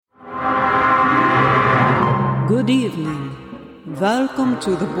Good evening. Welcome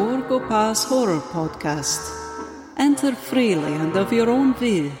to the Borgo Pass Horror Podcast. Enter freely and of your own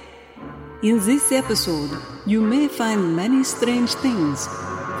will. In this episode, you may find many strange things,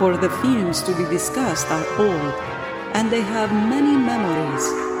 for the films to be discussed are old, and they have many memories.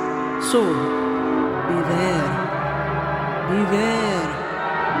 So, beware. Beware.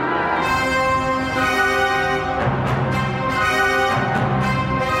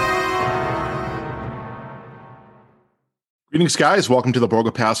 Greetings, guys. Welcome to the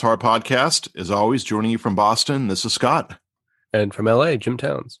Borgo Pass Horror Podcast. As always, joining you from Boston, this is Scott. And from LA, Jim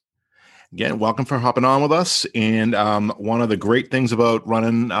Towns. Again, welcome for hopping on with us. And one of the great things about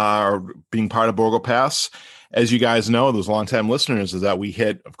running or being part of Borgo Pass, as you guys know, those longtime listeners, is that we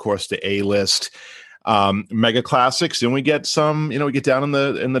hit, of course, the A-list mega classics, and we get some, we get down in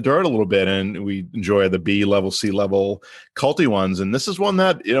the dirt a little bit, and we enjoy the B level, C level culty ones. And this is one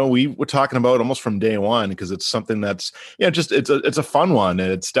that we were talking about almost from day one, because it's something that's it's a fun one,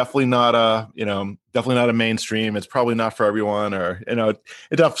 and it's definitely not a mainstream. It's probably not for everyone, or it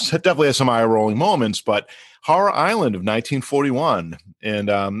definitely has some eye rolling moments, but Horror Island of 1941.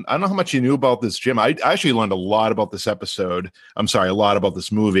 And I don't know how much you knew about this, Jim. I actually learned a lot about this a lot about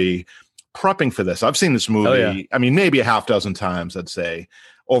this movie prepping for this. I've seen this movie, Oh, yeah. I mean, maybe a half dozen times, I'd say,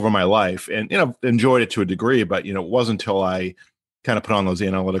 over my life, and enjoyed it to a degree, but it wasn't until I kind of put on those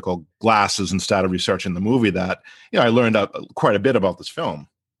analytical glasses and started researching the movie that I learned quite a bit about this film.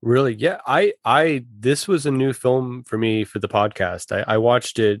 Really? Yeah. This was a new film for me for the podcast. I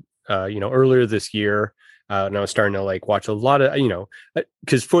watched it earlier this year, and I was starting to watch a lot of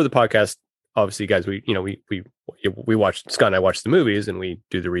because for the podcast, obviously, guys, we watch, Scott and I watch the movies, and we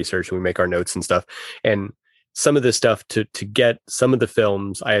do the research, and we make our notes and stuff. And some of this stuff to get some of the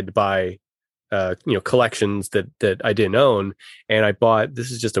films, I had to buy collections that I didn't own, and I bought, this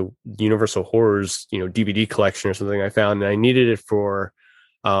is just a Universal Horrors DVD collection or something I found, and I needed it for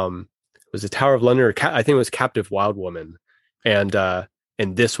was it Tower of London, or I think it was Captive Wild Woman, and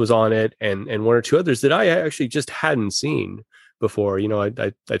this was on it, and one or two others that I actually just hadn't seen before.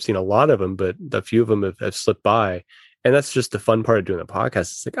 I've seen a lot of them, but a few of them have slipped by, and that's just the fun part of doing the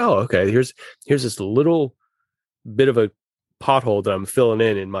podcast. It's like, oh, okay, here's this little bit of a pothole that I'm filling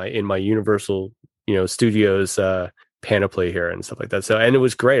in my Universal Studios panoply here and stuff like that. So, and it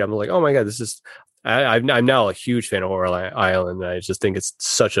was great. I'm like, oh my god, this is. I'm now a huge fan of Horror Island, and I just think it's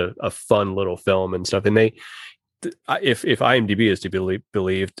such a fun little film and stuff. And if IMDb is to be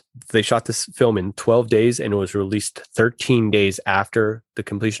believed, they shot this film in 12 days, and it was released 13 days after the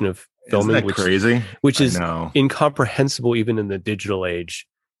completion of filming. Isn't that crazy? Which is incomprehensible even in the digital age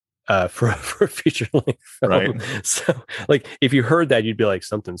for a feature length film. Right. So, if you heard that, you'd be like,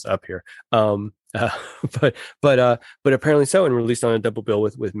 something's up here. But apparently so, and released on a double bill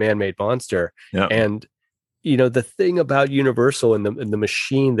with Man-Made Monster. Yeah. And the thing about Universal and the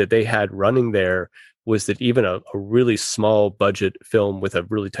machine that they had running there was that even a really small budget film with a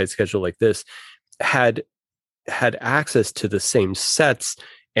really tight schedule like this had access to the same sets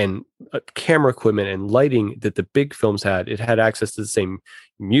and camera equipment and lighting that the big films had. It had access to the same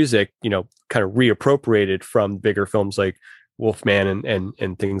music, kind of reappropriated from bigger films like Wolfman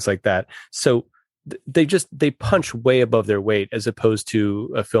and things like that. So they punch way above their weight, as opposed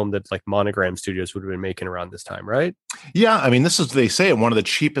to a film that Monogram Studios would have been making around this time, right? Yeah, I mean, they say one of the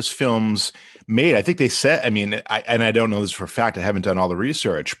cheapest films made. I think they said, I don't know this for a fact, I haven't done all the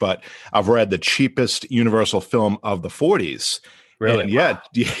research, but I've read the cheapest Universal film of the 40s. Really? And yeah.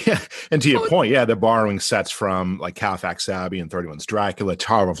 And to your point, they're borrowing sets from Halifax Abbey and 31's Dracula,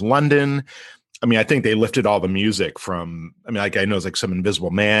 Tower of London. I think they lifted all the music from, I know it's Some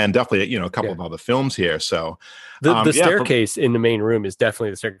Invisible Man, definitely, a couple of other films here. So the staircase in the main room is definitely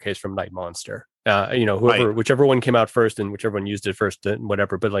the staircase from Night Monster. Whichever one came out first and whichever one used it first and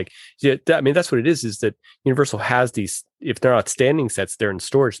whatever. But that's what it is that Universal has these, if they're not standing sets, they're in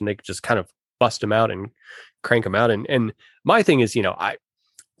storage, and they could just kind of bust them out and crank them out. And my thing is,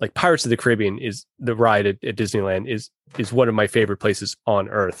 Pirates of the Caribbean is the ride at Disneyland is one of my favorite places on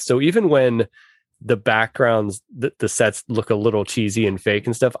earth. So even when the backgrounds, the sets look a little cheesy and fake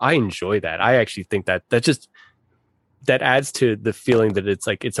and stuff, I enjoy that. I actually think that adds to the feeling that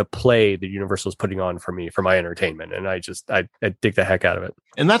it's a play that Universal is putting on for me, for my entertainment. And I dig the heck out of it.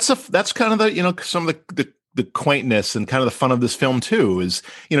 And that's kind of the, some of the quaintness and kind of the fun of this film too is,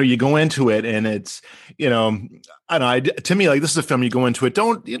 you go into it and it's, I don't know, to me, this is a film you go into it,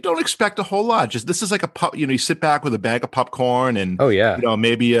 you don't expect a whole lot. Just, this is like you sit back with a bag of popcorn and,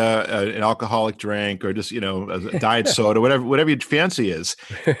 maybe an alcoholic drink, or just, a diet soda, whatever your fancy is.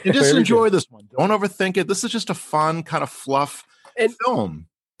 And just enjoy this one. Don't overthink it. This is just a fun kind of fluff film.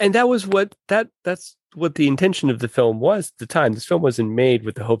 and that was that's what the intention of the film was at the time. This film wasn't made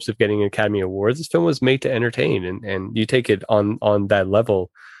with the hopes of getting Academy Awards. This film was made to entertain, and you take it on that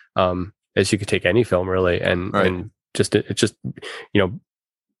level, as you could take any film really, and just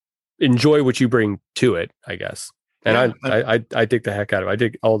enjoy what you bring to it, I guess. And I dig the heck out of it. I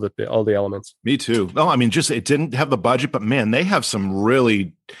dig all the elements. Me too. No, I mean, just it didn't have the budget, but man, they have some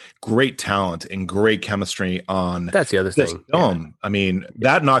really great talent and great chemistry on that's the other this thing. film. Yeah. I mean,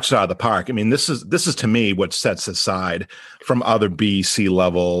 that knocks it out of the park. I mean, this is to me what sets aside from other B, C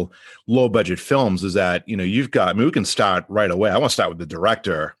level, low budget films is that, you've got, I mean, we can start right away. I want to start with the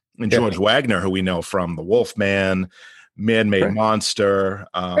director and George Wagner, who we know from The Wolfman, Man-Made Monster.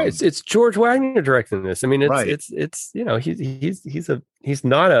 It's George Wagner directing this. I mean, it's he's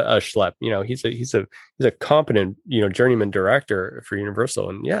not a schlep. He's a competent journeyman director for Universal,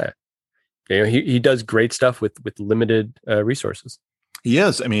 and he does great stuff with limited resources. He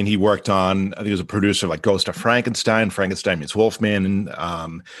is. I mean, he worked on, I think he was a producer like Ghost of Frankenstein meets Wolfman, and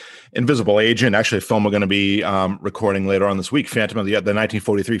Invisible Agent, actually a film we're going to be recording later on this week, the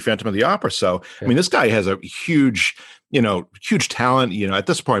 1943 Phantom of the Opera. So, I mean, this guy has a huge talent, at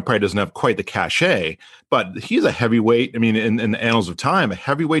this point probably doesn't have quite the cachet, but he's a heavyweight. I mean, in the annals of time, a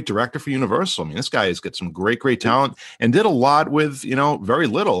heavyweight director for Universal. I mean, this guy has got some great talent and did a lot with, very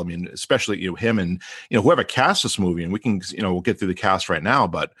little. I mean, especially, him and, whoever cast this movie, and we can, we'll get through the cast right now,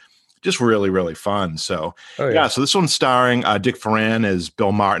 but just really, really fun. So, so this one's starring Dick Foran as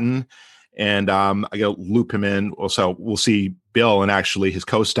Bill Martin. And I got to loop him in. Also, we'll see Bill and actually his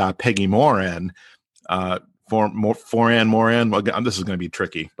co-star Peggy Moran. Moran. Well, this is going to be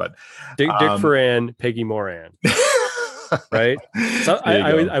tricky, but Dick Foran, Peggy Moran, right? So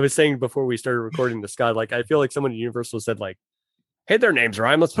I was saying before we started recording this, Scott, like I feel like someone at Universal said like, "Hey, their names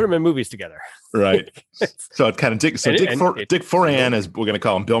rhyme. Let's put them in movies together." Right. So it kind of Dick Foran, as we're going to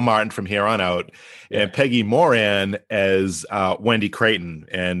call him, Bill Martin from here on out, and Peggy Moran as Wendy Creighton.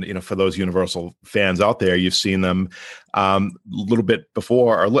 And for those Universal fans out there, you've seen them a little bit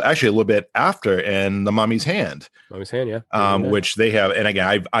before, or actually a little bit after, in The Mummy's Hand. Which they have. And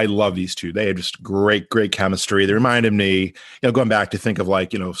again, I love these two. They have just great chemistry. They reminded me, going back to think of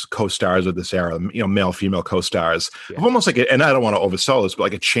like, co-stars of this era, male, female co-stars, of almost like, and I don't want to oversell this, but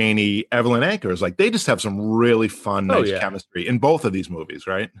like a Chaney, Evelyn Akers, like they just have some really fun, nice chemistry in both of these movies,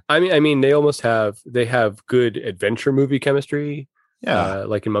 right? I mean, they almost have good adventure movie chemistry,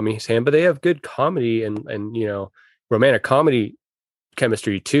 like in Mummy's Hand, but they have good comedy and romantic comedy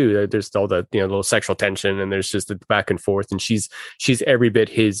chemistry too. There's all the little sexual tension, and there's just the back and forth, and she's every bit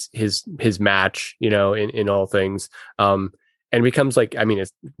his match, in all things. And it becomes like, I mean,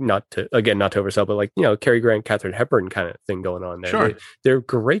 it's not to oversell, but like, Cary Grant, Katharine Hepburn kind of thing going on there. Sure. They're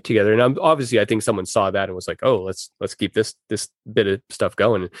great together. And obviously I think someone saw that and was like, oh, let's keep this bit of stuff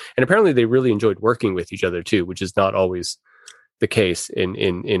going. And apparently they really enjoyed working with each other too, which is not always the case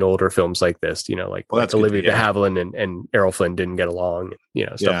in older films like this, like Olivia de Havilland and Errol Flynn didn't get along,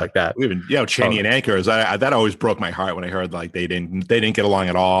 stuff like that. Even, Chaney and Akers, that always broke my heart when I heard like they didn't get along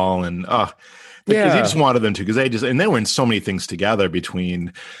at all. And, he just wanted them to, because they were in so many things together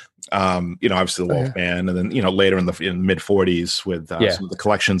between, obviously the Wolfman, and then, later in the mid 40s with some of the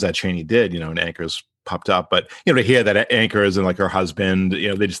collections that Chaney did, and Akers popped up. But, to hear that Akers and like her husband,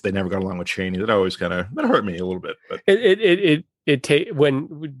 they never got along with Chaney. That always that hurt me a little bit. But you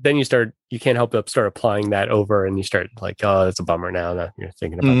can't help but start applying that over, and you start like, oh, it's a bummer now that you're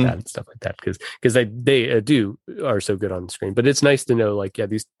thinking about that and stuff like that, because they are so good on the screen. But it's nice to know, like,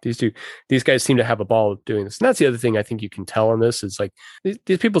 these guys seem to have a ball doing this, and that's the other thing I think you can tell on this is like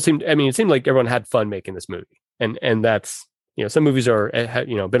these people it seemed like everyone had fun making this movie, and that's some movies are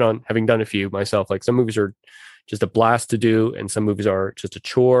having done a few myself, like some movies are just a blast to do, and some movies are just a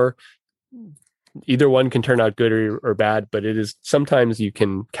chore. Either one can turn out good or bad, but it is sometimes you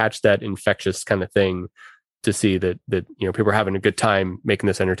can catch that infectious kind of thing to see that people are having a good time making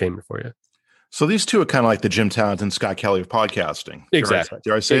this entertainment for you. So these two are kind of like the Jim Townsend and Scott Kelly of podcasting. Exactly.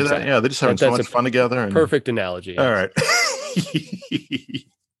 Did I say that? Yeah, they're just having so much fun together. Perfect analogy. All right.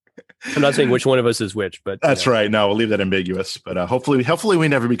 I'm not saying which one of us is which, but that's right. No, we'll leave that ambiguous. But hopefully we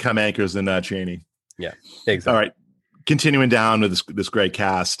never become anchors in Chaney. Yeah, exactly. All right. Continuing down with this great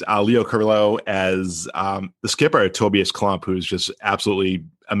cast, Leo Carrillo as the skipper, Tobias Klump, who's just absolutely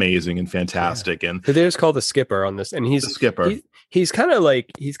amazing and fantastic. And they just call the skipper on this, and he's the skipper. he's kind of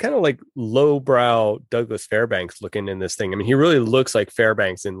like lowbrow Douglas Fairbanks looking in this thing. I mean, he really looks like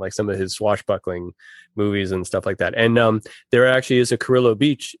Fairbanks in like some of his swashbuckling movies and stuff like that. And there actually is a Carrillo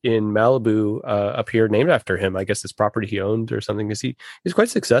Beach in Malibu up here named after him. I guess this property he owned or something, because he's quite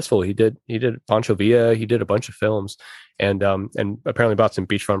successful. He did Pancho Villa, he did a bunch of films, and apparently bought some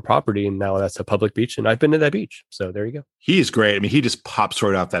beachfront property, and now that's a public beach, and I've been to that beach. So there you go. He is great. I mean, he just pops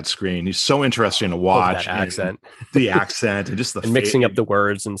right off that screen. He's so interesting to watch. That accent. The accent and just the and mixing up the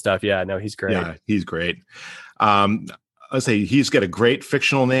words and stuff. Yeah, no, he's great. Yeah, he's great. Let's say he's got a great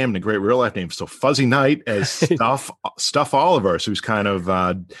fictional name and a great real life name. So Fuzzy Knight as Stuff Oliver. So he's kind of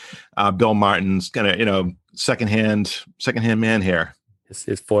Bill Martin's kind of, secondhand man here.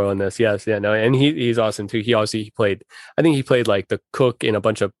 His foil in this. Yes. Yeah, no. And he's awesome too. He played like the cook in a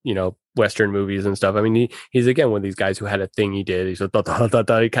bunch of, Western movies and stuff. I mean, he's again one of these guys who had a thing he did. He's he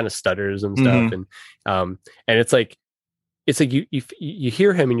kind of stutters and stuff. And it's like you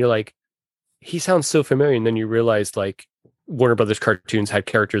hear him and you're like, he sounds so familiar. And then you realize like Warner Brothers cartoons had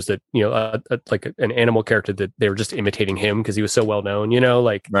characters that, like an animal character that they were just imitating him because he was so well known,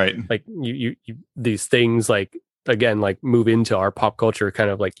 like, right. Like you these things like, again, like move into our pop culture kind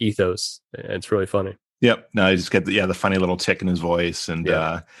of like ethos. And it's really funny. Yep. No, I just get the funny little tick in his voice. And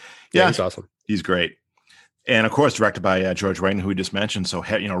yeah, he's awesome. He's great. And of course, directed by George Wright, who we just mentioned. So,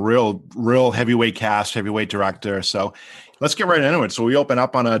 real heavyweight cast, heavyweight director. So let's get right into it. So we open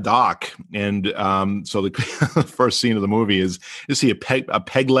up on a dock. And so the first scene of the movie is you see a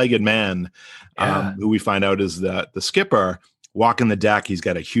peg-legged man who we find out is the skipper walking the deck. He's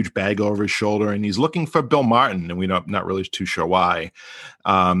got a huge bag over his shoulder and he's looking for Bill Martin. And we're not really too sure why.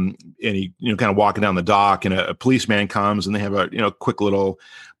 And he, kind of walking down the dock and a policeman comes and they have a, quick little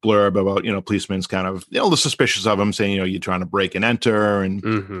blurb about, policeman's kind of, a little suspicious of him, saying, you're trying to break and enter and,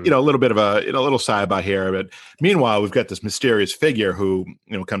 a little bit of a, little sidebar here. But meanwhile, we've got this mysterious figure who,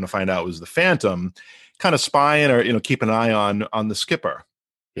 come to find out was the Phantom, kind of spying or, keeping an eye on the skipper.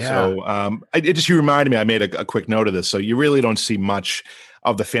 Yeah. So you reminded me, I made a quick note of this. So you really don't see much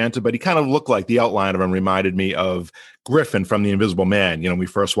of the Phantom, but he kind of looked like the outline of him reminded me of Griffin from The Invisible Man. When he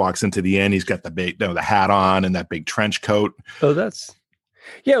first walks into the inn, he's got the hat on and that big trench coat. Oh,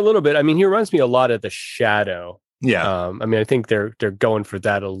 yeah, a little bit. I mean, he reminds me a lot of the Shadow. Yeah. I mean, I think they're going for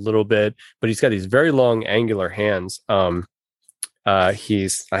that a little bit, but he's got these very long angular hands. I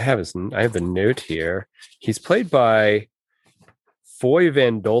have the note here. He's played by Foy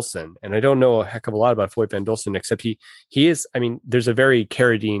Van Dolsen, and I don't know a heck of a lot about Foy Van Dolsen, except he is. I mean, there's a very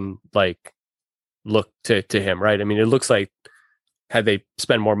Carradine like look to him, right? I mean, it looks like had they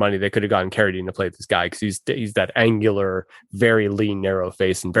spent more money, they could have gotten Carradine to play this guy because he's that angular, very lean, narrow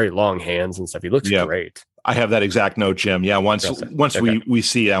face and very long hands and stuff. He looks great. I have that exact note, Jim. Yeah, once we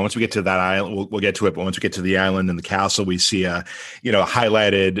see once we get to that island, we'll get to it. But once we get to the island and the castle, we see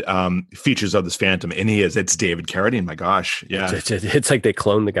highlighted features of this Phantom, and it's David Carradine. My gosh, yeah, it's like they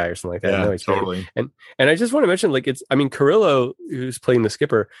cloned the guy or something like that. Yeah, totally. And I just want to mention, like, Carrillo, who's playing the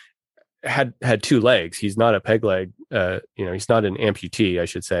skipper, had two legs. He's not a peg leg. He's not an amputee, I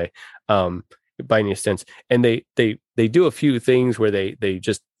should say, by any sense. And they do a few things where they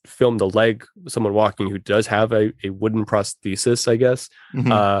just film the leg, someone walking who does have a wooden prosthesis, I guess.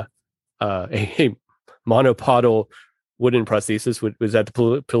 A monopodal wooden prosthesis. Was that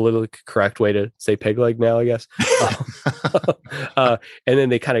the politically correct way to say peg leg now, I guess? And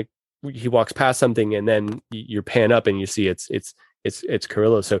then he walks past something and then you pan up and you see it's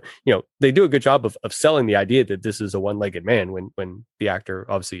Carrillo. So, they do a good job of selling the idea that this is a one-legged man when the actor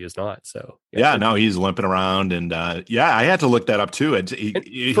obviously is not. So no, he's limping around. And I had to look that up too.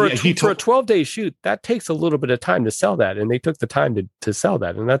 For a 12-day shoot, that takes a little bit of time to sell that. And they took the time to sell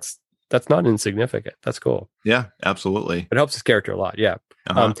that. And that's not insignificant. That's cool. Yeah, absolutely. It helps his character a lot. Yeah.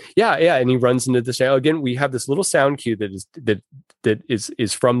 And he runs into this. Again, we have this little sound cue that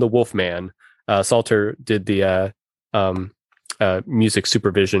is from the Wolfman. Salter did the music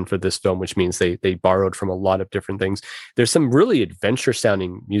supervision for this film, which means they borrowed from a lot of different things. There's some really adventure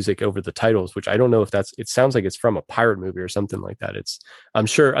sounding music over the titles, which I don't know if it sounds like it's from a pirate movie or something like that. I'm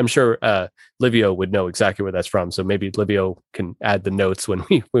sure Livio would know exactly where that's from. So maybe Livio can add the notes when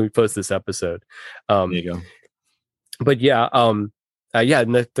we post this episode. There you go. But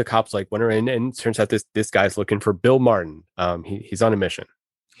and the cops went around and it turns out this guy's looking for Bill Martin. He's on a mission.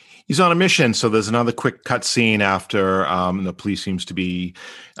 He's on a mission. So there's another quick cut scene after the police seems to be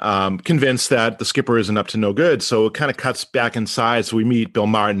convinced that the skipper isn't up to no good. So it kind of cuts back inside. So we meet Bill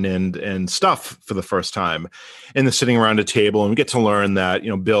Martin and Stuff for the first time. And they're sitting around a table and we get to learn that,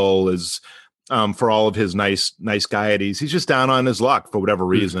 Bill is for all of his nice gaiety. He's just down on his luck for whatever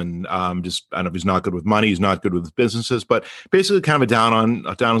reason. Just I don't know if he's not good with money, he's not good with his businesses, but basically kind of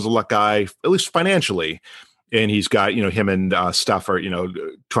a down as a luck guy, at least financially. And he's got, him and Stuff are,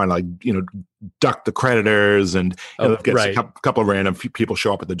 trying to duck the creditors, and gets a couple of random people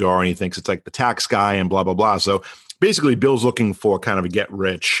show up at the door, and he thinks it's like the tax guy and blah, blah, blah. So basically Bill's looking for kind of a get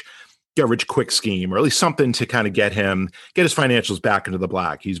rich quick scheme, or at least something to kind of get his financials back into the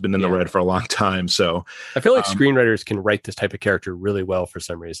black. He's been in the red for a long time. So I feel like screenwriters can write this type of character really well for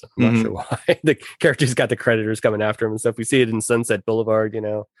some reason. I'm not sure why. The character's got the creditors coming after him and stuff. We see it in Sunset Boulevard,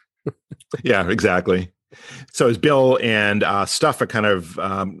 Yeah, exactly. So as Bill and Stuff are kind of,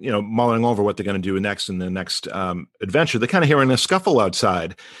 mulling over what they're going to do next in the next adventure, they're kind of hearing a scuffle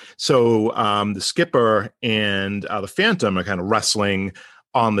outside. So the skipper and the Phantom are kind of wrestling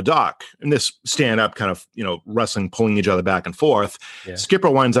on the dock, and this stand up kind of, wrestling, pulling each other back and forth. Yeah. Skipper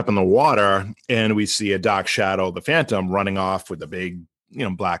winds up in the water, and we see a dark shadow, the Phantom, running off with a big,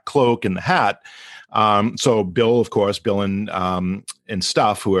 black cloak and the hat. So Bill and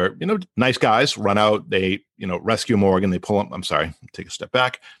Stuff, who are, nice guys, run out, they, rescue Morgan, they pull him. I'm sorry, take a step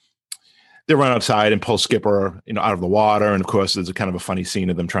back. They run outside and pull Skipper, out of the water. And of course, there's a kind of a funny scene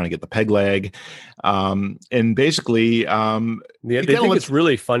of them trying to get the peg leg. And basically, they think it's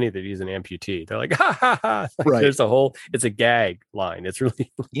really funny that he's an amputee. They're like, ha ha ha. Right. It's a gag line. It's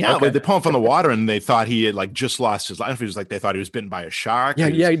really, but they pull him from the water, and they thought he had just lost his life. It was like they thought he was bitten by a shark.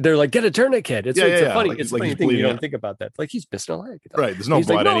 Yeah. They're like, get a tourniquet. It's a funny thing. You don't think about that. Like, he's missing a leg. Right. There's no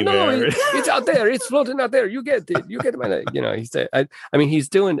blood anywhere. No, it's out there. It's floating out there. You get it. You get my leg.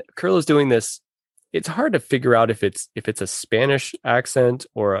 Curl is doing this. It's hard to figure out if it's a Spanish accent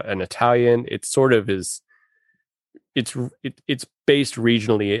or an Italian. It sort of is. It's based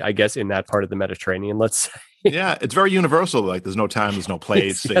regionally, I guess, in that part of the Mediterranean. Let's say. Yeah, it's very universal. Like, there's no time, there's no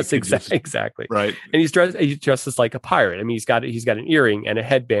place. Yes, exactly. Right. And he's dressed as like a pirate. I mean, he's got an earring and a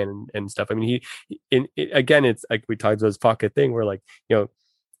headband and stuff. I mean, again, it's like we talked about his pocket thing, where like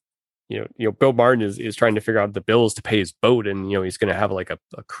Bill Martin is trying to figure out the bills to pay his boat, and he's going to have like a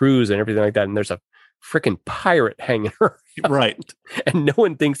cruise and everything like that. And there's a freaking pirate hanging around. Right. And no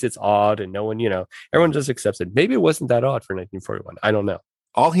one thinks it's odd, and no one, everyone just accepts it. Maybe it wasn't that odd for 1941. I don't know.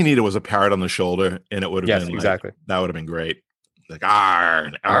 All he needed was a parrot on the shoulder, and it would have been exactly. That would have been great. Like,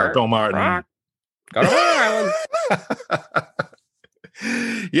 arr, Bill Martin. Got an island.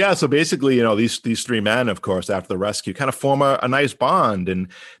 Yeah, so basically, these three men, of course, after the rescue, kind of form a nice bond, and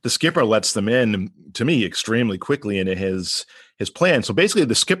the skipper lets them in, to me, extremely quickly into his plan. So basically,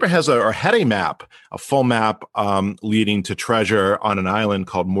 the skipper had a map, a full map leading to treasure on an island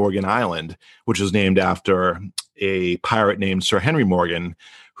called Morgan Island, which is named after a pirate named Sir Henry Morgan,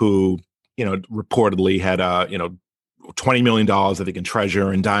 who, reportedly had $20 million, I think, in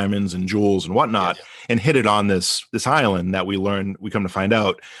treasure and diamonds and jewels and whatnot, and hid it on this island that we come to find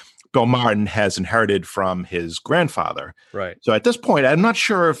out Bill Martin has inherited from his grandfather. Right. So at this point, I'm not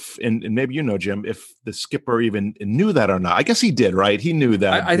sure if, and maybe Jim, if the skipper even knew that or not. I guess he did, right? He knew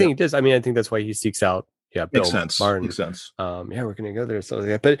that. I think he does. I mean, I think that's why he seeks out. Yeah, Bill Martin. Makes sense. We're going to go there. So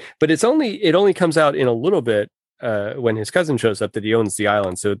yeah, but it only comes out in a little bit when his cousin shows up that he owns the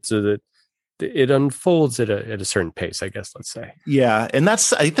island. So that it unfolds at a certain pace, I guess, let's say. Yeah. And I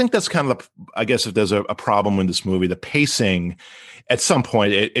think that's kind of I guess if there's a problem in this movie, the pacing at some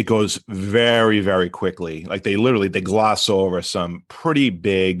point, it goes very, very quickly. Like they gloss over some pretty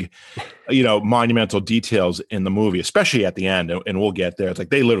big, monumental details in the movie, especially at the end. And we'll get there. It's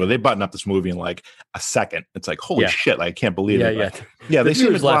like they button up this movie in like a second. It's like, holy shit. Like, I can't believe it. Yeah. They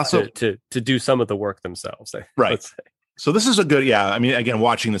seem to gloss over to do some of the work themselves. Right. Let's say. So this is a good, I mean, again,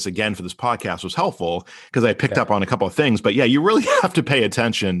 watching this again for this podcast was helpful because I picked up on a couple of things, but you really have to pay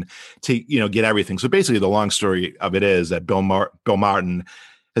attention to, get everything. So basically the long story of it is that Bill Martin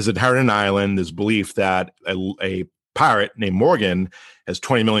has inherited an island. There's belief that a pirate named Morgan has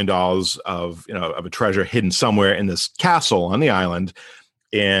 $20 million of a treasure hidden somewhere in this castle on the island.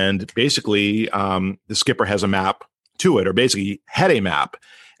 And basically the skipper has a map to it, or basically had a map.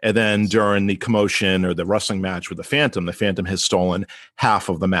 And then during the commotion or the wrestling match with the Phantom has stolen half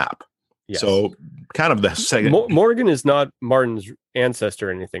of the map. Yes. So kind of the second. Morgan is not Martin's ancestor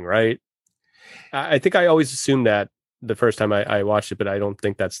or anything, right? I think I always assumed that the first time I watched it, but I don't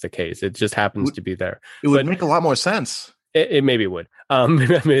think that's the case. It just happens to be there. It would make a lot more sense. It maybe would. Maybe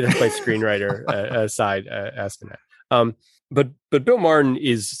that's my screenwriter side asking that. But Bill Martin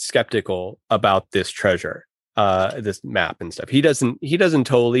is skeptical about this treasure. This map and stuff. He doesn't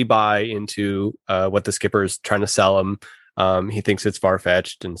totally buy into what the skipper is trying to sell him. He thinks it's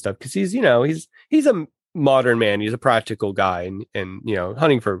far-fetched and stuff because he's a modern man. He's a practical guy, and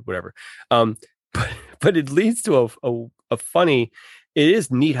hunting for whatever. But it leads to a funny. It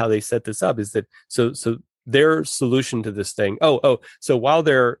is neat how they set this up. Is that so their solution to this thing? So while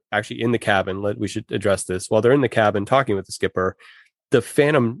they're actually in the cabin, we should address this. While they're in the cabin talking with the skipper, the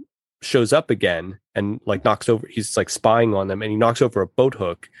Phantom shows up again and like knocks over. He's like spying on them, and he knocks over a boat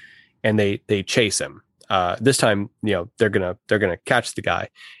hook, and they chase him. This time, they're gonna catch the guy,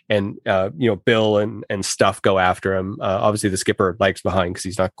 and Bill and stuff go after him. Obviously, the skipper lags behind because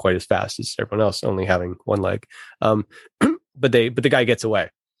he's not quite as fast as everyone else, only having one leg. But the guy gets away,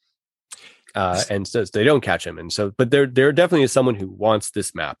 and says they don't catch him. And so, but there definitely is someone who wants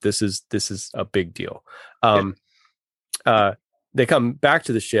this map. This is a big deal. They come back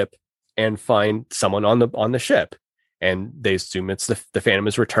to the ship and find someone on the ship. And they assume it's the Phantom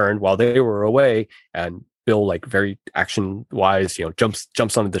is returned while they were away. And Bill, like very action wise, jumps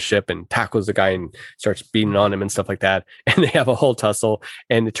onto the ship and tackles the guy and starts beating on him and stuff like that. And they have a whole tussle.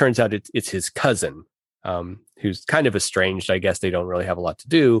 And it turns out it's his cousin, who's kind of estranged. I guess they don't really have a lot to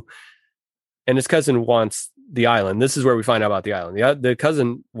do. And his cousin wants the island. This is where we find out about the island. The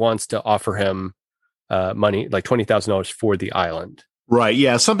cousin wants to offer him money, like $20,000 for the island. Right.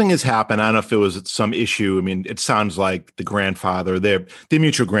 Yeah. Something has happened. I don't know if it was some issue. I mean, it sounds like the grandfather, their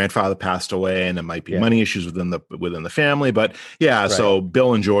mutual grandfather passed away, and there might be money issues within the family. But yeah, right. So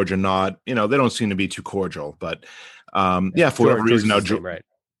Bill and George are not, they don't seem to be too cordial. But for whatever reason, now right.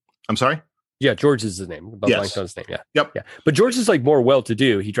 I'm sorry. Yeah, George is his name. Yes. His name. Yeah. Yep. Yeah. But George is like more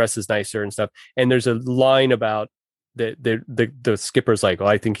well-to-do. He dresses nicer and stuff. And there's a line about the skipper's like, well,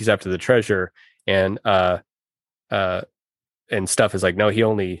 I think he's after the treasure, and stuff is like, no, he's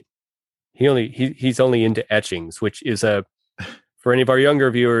only into etchings, which is for any of our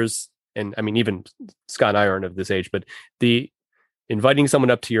younger viewers, and I mean even Scott and I aren't of this age, but the inviting someone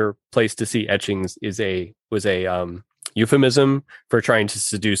up to your place to see etchings was a euphemism for trying to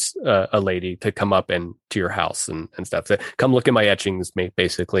seduce a lady to come up and to your house and stuff. So, come look at my etchings,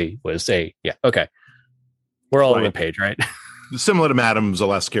 basically was okay. We're all on the page, right? Similar to Madame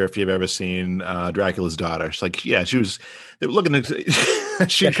Zaleska, if you've ever seen Dracula's Daughter. She's like, she was looking at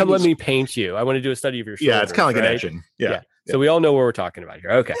come let me paint you. I want to do a study of your shoulders. Yeah, it's kind of like an etching. Yeah. So we all know what we're talking about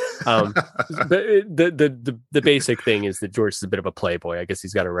here. Okay. The basic thing is that George is a bit of a playboy. I guess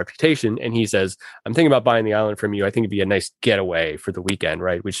he's got a reputation, and he says, I'm thinking about buying the island from you. I think it'd be a nice getaway for the weekend,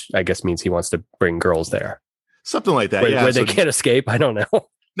 right? Which I guess means he wants to bring girls there. Something like that. Where they can't escape. I don't know.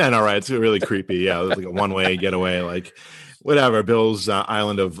 No, right. It's really creepy. Yeah. It's like a one-way getaway, like whatever, Bill's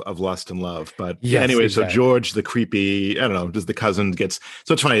island of lust and love. But anyway, exactly. So George, the creepy, I don't know, does the cousin gets,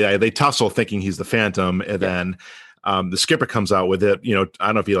 so it's funny, they tussle thinking he's the Phantom, and then the skipper comes out with it. I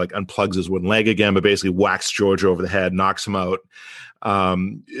don't know if he like unplugs his wooden leg again, but basically whacks George over the head, knocks him out.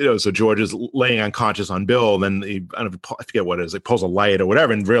 So George is laying unconscious on Bill. Then I forget what it is, like pulls a light or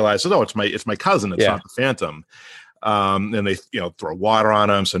whatever and realizes, it's my cousin. It's not the Phantom. And they throw water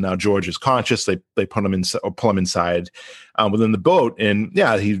on him, so now George is conscious. They put him in or pull him inside within the boat, and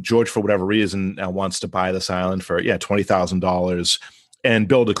George for whatever reason now wants to buy this island for $20,000, and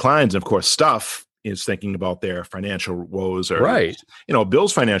Bill declines. And of course, Stuff is thinking about their financial woes, or right.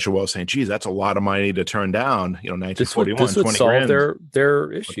 Bill's financial woes, saying, "Geez, that's a lot of money to turn down." 1941, this would 20 solve grand.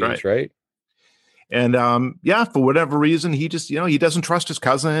 their issues, right? And for whatever reason, he just he doesn't trust his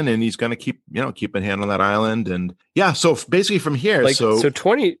cousin, and he's going to keep a hand on that island. And so basically from here, so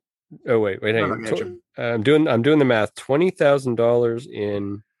 20. Oh wait, hang on. I'm doing the math.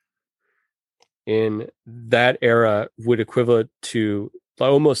 $20,000 in that era would equivalent to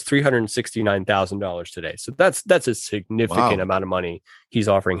almost $369,000 today. So that's a significant amount of money he's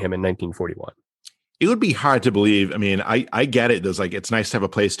offering him in 1941. It would be hard to believe. I mean, I get it. There's like, it's nice to have a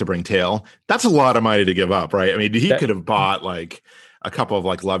place to bring tail. That's a lot of money to give up, right? I mean, he could have bought like a couple of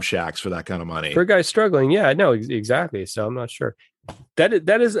like love shacks for that kind of money. For a guy struggling. Yeah, no, exactly. So I'm not sure.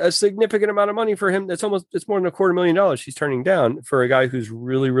 That is a significant amount of money for him. It's more than $250,000 he's turning down for a guy who's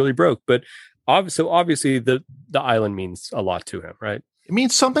really, really broke. But obviously the island means a lot to him, right? It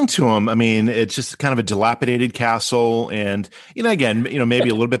means something to him. I mean, it's just kind of a dilapidated castle, and again, maybe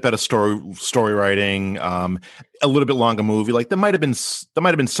a little bit better story writing, a little bit longer movie. Like there might have been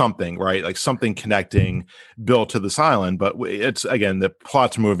something, right? Like something connecting Bill to this island, but it's again the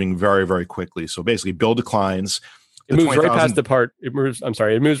plot's moving very, very quickly. So basically, Bill declines. It moves right past the part. It moves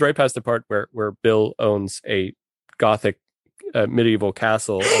right past the part where Bill owns a Gothic medieval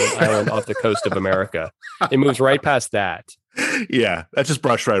castle on an island off the coast of America. It moves right past that. Yeah, that just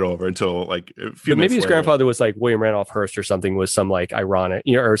brushed right over until like a few. But maybe his grandfather was like William Randolph Hearst or something, was some like ironic,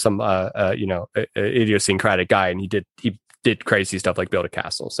 or some idiosyncratic guy, and he did crazy stuff like build a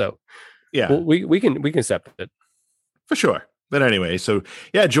castle. So Yeah, well, we can accept it for sure. But anyway, so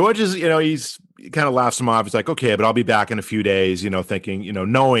yeah, George is, he kind of laughs him off. He's like, okay, but I'll be back in a few days, thinking,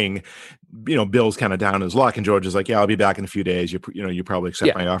 knowing, Bill's kind of down in his luck. And George is like, yeah, I'll be back in a few days. You probably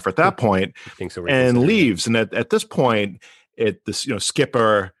accept my offer at that point, and leaves. And at this point,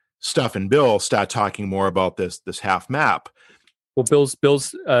 Skipper, Stuff, and Bill start talking more about this half map. Well,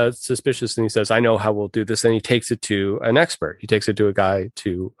 Bill's suspicious, and he says, "I know how we'll do this." And he takes it to an expert. He takes it to a guy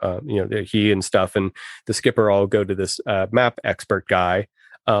he and Stuff and the Skipper all go to this map expert guy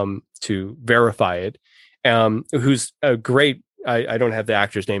to verify it. Who's a great. I don't have the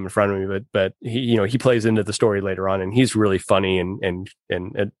actor's name in front of me, but he plays into the story later on, and he's really funny and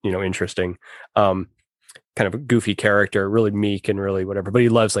interesting. Kind of a goofy character, really meek and really whatever, but he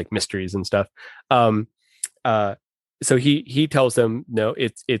loves like mysteries and stuff. So he tells them, no,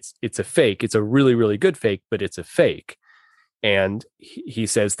 it's a fake. It's a really, really good fake, but it's a fake. And he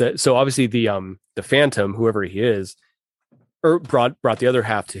says that, so obviously the Phantom, whoever he is, brought the other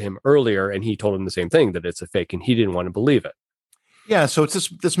half to him earlier, and he told him the same thing, that it's a fake, and he didn't want to believe it. Yeah, so it's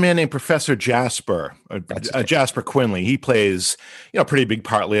this man named Professor Jasper, Jasper Quinley. He plays, a pretty big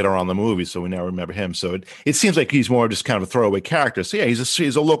part later on in the movie, so we now remember him. So it seems like he's more just kind of a throwaway character. So yeah,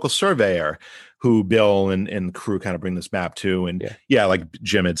 he's a local surveyor who Bill and the crew kind of bring this map to. And yeah, like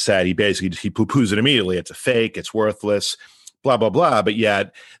Jim had said, he poo-poos it immediately. It's a fake. It's worthless, blah, blah, blah. But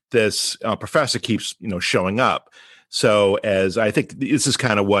yet this professor keeps, showing up. So as I think this is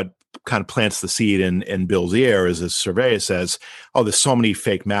kind of what kind of plants the seed in Bill's ear, as this surveyor says, "Oh, there's so many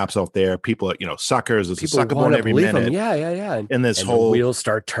fake maps out there. People are, suckers. There's people a sucker born every minute." Them. Yeah. And the wheels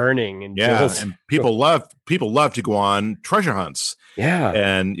start turning, and and people love to go on treasure hunts. Yeah,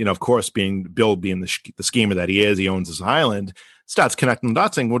 and of course, Bill being the schemer that he is, he owns this island. Starts connecting the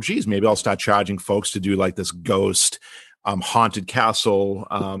dots, saying, "Well, geez, maybe I'll start charging folks to do like this ghost." Haunted castle,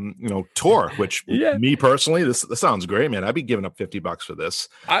 tour, which me personally, this sounds great, man. I'd be giving up $50 for this.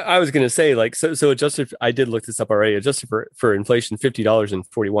 I was going to say, like, so adjusted, I did look this up already. Adjusted for inflation,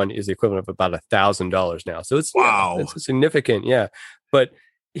 $50.41 is the equivalent of about $1,000 now. So it's wow, it's significant. Yeah. But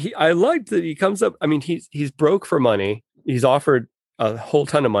I liked that he comes up. I mean, he's broke for money. He's offered a whole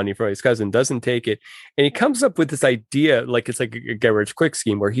ton of money for his cousin, doesn't take it. And he comes up with this idea, like it's like a get rich quick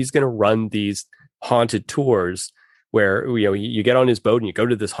scheme where he's going to run these haunted tours where you get on his boat and you go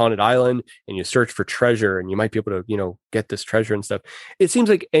to this haunted island and you search for treasure, and you might be able to get this treasure and stuff. It seems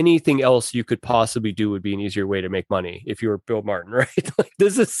like anything else you could possibly do would be an easier way to make money if you were Bill Martin, right? Like,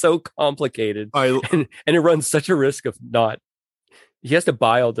 this is so complicated, and it runs such a risk of not. He has to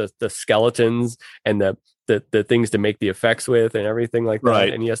buy all the skeletons and the things to make the effects with and everything like that.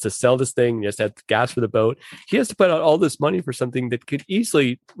 Right. And he has to sell this thing. He has to have gas for the boat. He has to put out all this money for something that could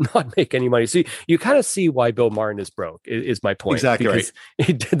easily not make any money. So you kind of see why Bill Martin is broke, is my point. Exactly right.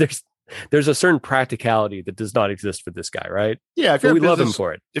 There's a certain practicality that does not exist for this guy, right? Yeah. We love him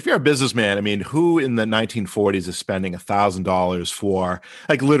for it. If you're a businessman, I mean, who in the 1940s is spending $1,000 for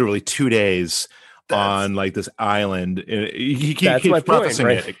like literally 2 days on like this island? He keeps prefacing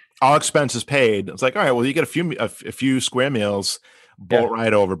it. All expenses paid. It's like, all right, well, you get a few square meals, boat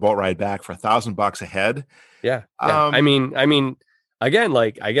ride over, boat ride back for $1,000 a head. Yeah. I mean, again,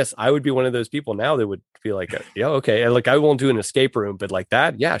 like, I guess I would be one of those people now that would feel like, yeah, okay, like I won't do an escape room, but like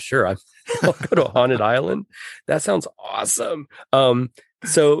that, yeah, sure, I'll go to a haunted island. That sounds awesome.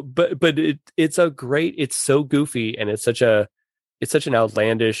 So, but it's so goofy, and it's such an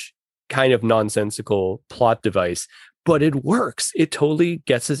outlandish kind of nonsensical plot device. But it works. It totally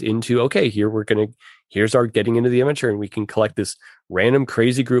gets us into, okay, here's our getting into the amateur, and we can collect this random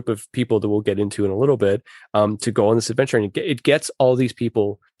crazy group of people that we'll get into in a little bit to go on this adventure. And it gets all these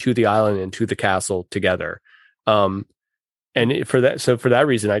people to the island and to the castle together. For that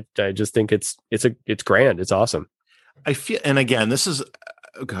reason, I just think it's grand. It's awesome. I feel, and again, this is,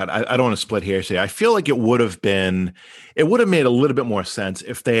 oh God, I don't want to split hairs here. I feel like it would have made a little bit more sense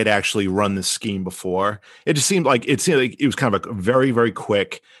if they had actually run this scheme before. It seemed like it was kind of a very, very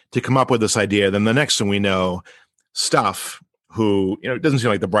quick to come up with this idea. Then the next thing we know, Stuff, who it doesn't seem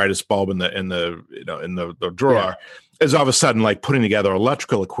like the brightest bulb in the drawer, is all of a sudden like putting together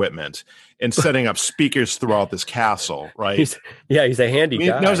electrical equipment and setting up speakers throughout this castle. Right? He's a handy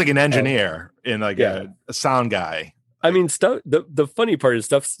guy. He was like an engineer and like a sound guy. I mean, Stuff. The funny part is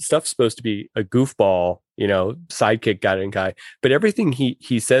Stuff's supposed to be a goofball, sidekick guy, but everything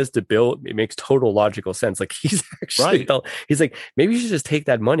he says to Bill, it makes total logical sense. Like, he's actually he's like, maybe you should just take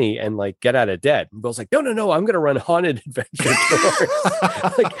that money and like get out of debt. And Bill's like, no, I'm going to run haunted adventure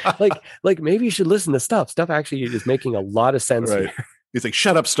tours. like maybe you should listen to Stuff. Stuff actually is making a lot of sense here. He's like,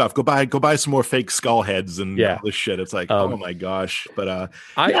 shut up, stuff. Go buy some more fake skull heads and all this shit. It's like, oh my gosh. But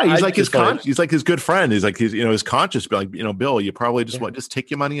he's like he's like his good friend. He's like his conscience. Be like, Bill, you probably just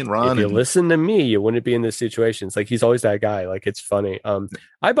take your money and run. If you listen to me, you wouldn't be in this situation. It's like he's always that guy. Like, it's funny.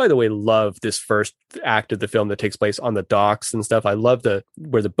 I, by the way, love this first act of the film that takes place on the docks and stuff. I love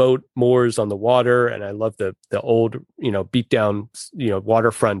where the boat moors on the water, and I love the old, beat down,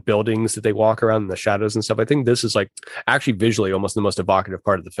 waterfront buildings that they walk around in the shadows and stuff. I think this is like actually visually almost the most evocative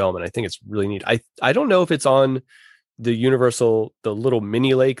part of the film, and I think it's really neat. I don't know if it's on the Universal, the little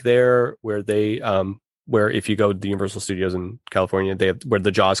mini lake there where they where if you go to the Universal Studios in California, they have where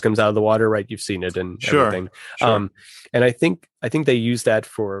the Jaws comes out of the water, right? You've seen it and everything. Sure. And I think they use that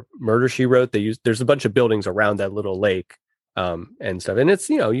for Murder, She Wrote. There's a bunch of buildings around that little lake and stuff, and it's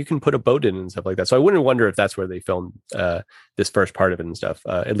you can put a boat in and stuff like that. So I wouldn't wonder if that's where they filmed this first part of it and stuff.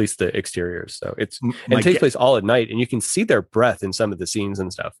 At least the exteriors. So it takes place all at night, and you can see their breath in some of the scenes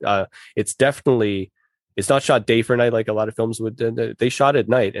and stuff. It's not shot day for night like a lot of films would. They shot at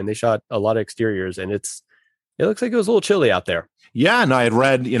night, and they shot a lot of exteriors, and it looks like it was a little chilly out there. Yeah, no, I had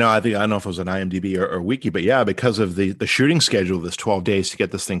read, I don't know if it was an IMDb or Wiki, but yeah, because of the shooting schedule, this 12 days to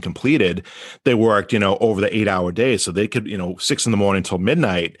get this thing completed, they worked, over the 8-hour days. So they could, 6 a.m. till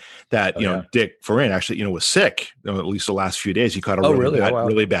midnight that, Dick Foran actually, was sick, at least the last few days. He caught a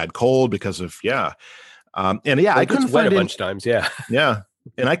really bad cold because of, I couldn't find a bunch of times. Yeah. Yeah.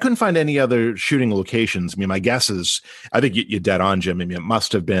 And I couldn't find any other shooting locations. I mean, my guess is, I think you're dead on, Jim. I mean, it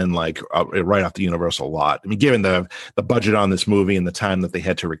must have been like right off the Universal lot. I mean, given the budget on this movie and the time that they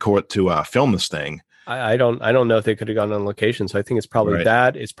had to record to film this thing. I don't know if they could have gone on location. So I think it's probably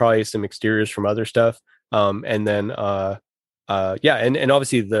that. It's probably some exteriors from other stuff. And then, and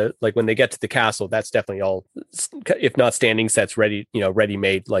obviously when they get to the castle, that's definitely all, if not standing sets ready, ready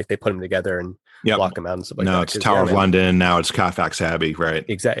made, like they put them together and block them out and stuff like that. No, it's Tower of London. Now it's Carfax Abbey, right?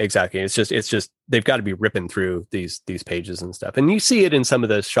 Exactly. It's just they've got to be ripping through these pages and stuff. And you see it in some of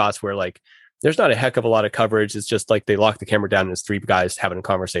the shots where like there's not a heck of a lot of coverage. It's just like they lock the camera down and it's three guys having a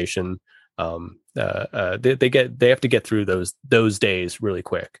conversation. They have to get through those days really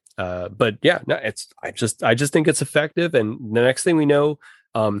quick. But yeah, no, I just think it's effective. And the next thing we know,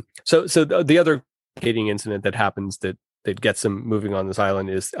 so the other hating incident that happens that gets them moving on this island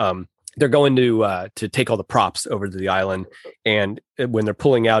is they're going to take all the props over to the island, and when they're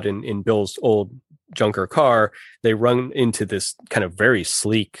pulling out in Bill's old junker car, they run into this kind of very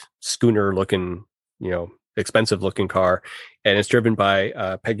sleek schooner looking, expensive looking car, and it's driven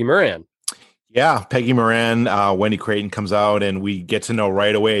by Peggy Moran. Yeah, Peggy Moran, Wendy Creighton comes out, and we get to know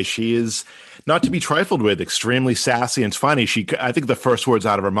right away she is not to be trifled with, extremely sassy. And it's funny. I think the first words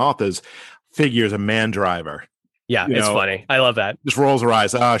out of her mouth is, "Figure's a man driver." Yeah, it's funny. I love that. Just rolls her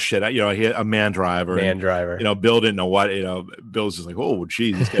eyes. Oh shit! A man driver. Driver. Bill didn't know what. Bill's just like, oh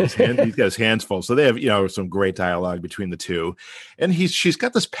geez, he's got his hands full. So they have some great dialogue between the two, and she's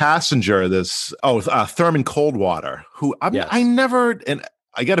got this passenger, Thurman Coldwater, who I never and.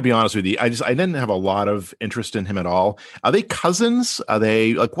 I got to be honest with you. I didn't have a lot of interest in him at all. Are they cousins? Are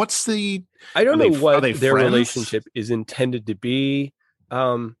they like, what's the, I don't know what their relationship is intended to be.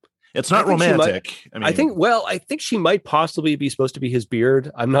 It's not romantic. I think she might possibly be supposed to be his beard.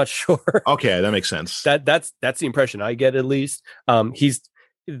 I'm not sure. Okay. That makes sense. That's the impression I get, at least. He's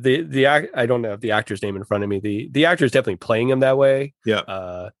I don't have the actor's name in front of me. The actor is definitely playing him that way.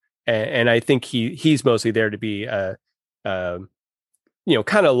 Yeah. And I think he's mostly there to be,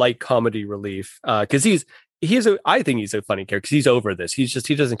 kind of light comedy relief, because I think he's a funny character because he's over this. He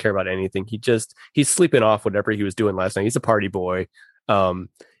doesn't care about anything. He's sleeping off whatever he was doing last night. He's a party boy, and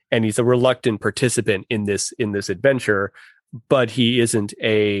he's a reluctant participant in this adventure, but he isn't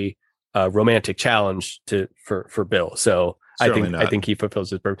a romantic challenge for Bill. So I think he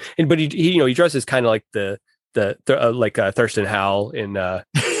fulfills his purpose. But he dresses kind of like the Thurston Howell in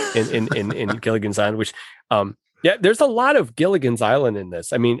Gilligan's Island, which yeah, there's a lot of Gilligan's Island in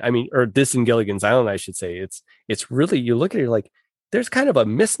this. I mean, or this in Gilligan's Island, I should say. It's really, you look at it like there's kind of a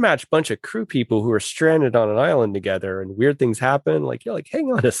mismatched bunch of crew people who are stranded on an island together, and weird things happen. Like you're like,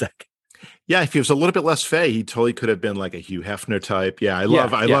 hang on a sec. Yeah, if he was a little bit less fey, he totally could have been like a Hugh Hefner type. Yeah, I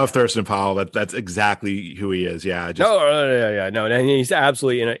love Thurston Powell. That's exactly who he is. Yeah. No, and he's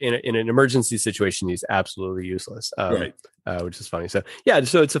absolutely in an emergency situation. He's absolutely useless. Right. Which is funny. So yeah,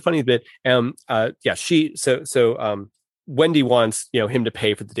 so it's a funny bit. Wendy wants him to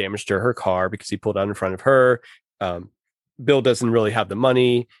pay for the damage to her car because he pulled out in front of her. Bill doesn't really have the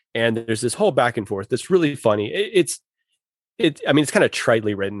money, and there's this whole back and forth that's really funny. It's kind of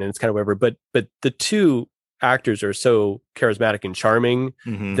tritely written and it's kind of whatever, but the two actors are so charismatic and charming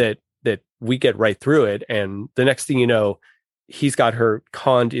that we get right through it. And the next thing you know, he's got her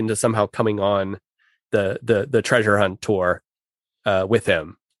conned into somehow coming on the treasure hunt tour with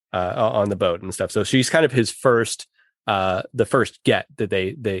him on the boat and stuff. So she's kind of his first, the first get that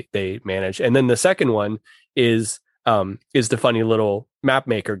they manage. And then the second one is the funny little map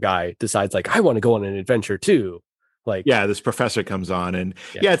maker guy decides like, I want to go on an adventure too. Like, yeah, this professor comes on, and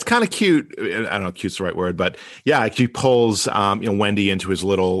it's kind of cute. I don't know, cute's the right word, but yeah, he pulls Wendy into his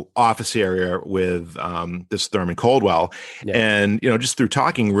little office area with this Thurman Caldwell, and just through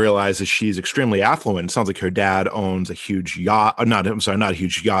talking, realizes she's extremely affluent. It sounds like her dad owns a huge yacht. Not a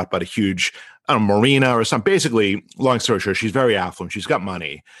huge yacht, but a huge marina or something. Basically, long story short, she's very affluent. She's got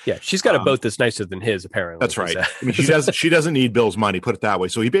money. Yeah, she's got a boat that's nicer than his, apparently. That's right. I mean, she doesn't need Bill's money, put it that way.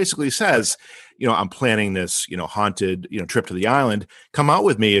 So he basically says, I'm planning this, haunted, trip to the island. Come out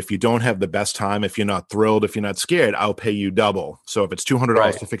with me. If you don't have the best time, if you're not thrilled, if you're not scared, I'll pay you double. So if it's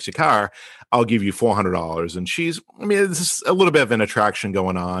 $200 to fix your car, I'll give you $400. And this is a little bit of an attraction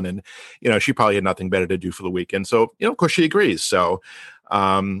going on. And, she probably had nothing better to do for the weekend. So, of course she agrees. So,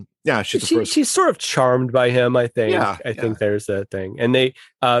 she's sort of charmed by him, I think. I think there's that thing. And they,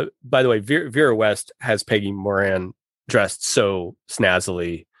 by the way, Vera West has Peggy Moran dressed so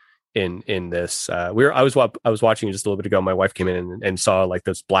snazzily in this. I was watching it just a little bit ago. My wife came in and saw like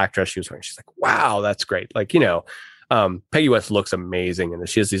this black dress she was wearing. She's like, wow, that's great. Like, Peggy West looks amazing, and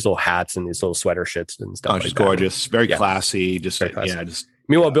she has these little hats and these little sweater shirts and stuff. Oh, she's gorgeous, very classy.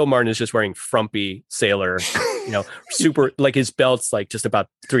 Meanwhile, Bill Martin is just wearing frumpy sailor, super, like his belt's like just about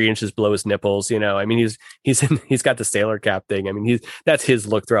 3 inches below his nipples. He's got the sailor cap thing. I mean, that's his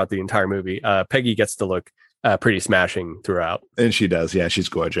look throughout the entire movie. Peggy gets to look pretty smashing throughout, and she does. Yeah, she's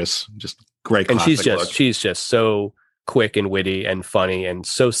gorgeous, just great. And she's just so quick and witty and funny and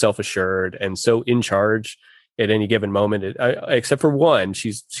so self-assured and so in charge at any given moment, except for one.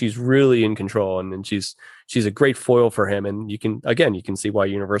 She's really in control, and then she's a great foil for him. And you can see why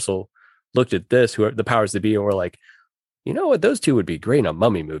Universal looked at this, who are the powers that be, and were like, you know what, those two would be great in a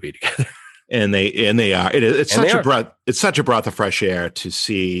mummy movie together. And they are. It's such a breath of fresh air to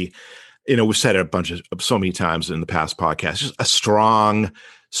see. We've said it so many times in the past podcasts. Just a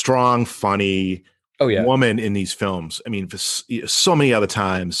strong, funny. Woman in these films. I mean, for so many other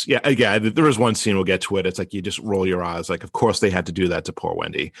times. Yeah, again, there was one scene, we'll get to it. It's like you just roll your eyes. Like, of course they had to do that to poor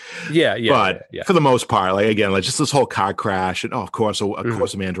Wendy. But for the most part, like again, like just this whole car crash, and of course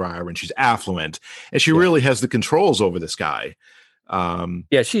Amanda Driver, and she's affluent, and she really has the controls over this guy.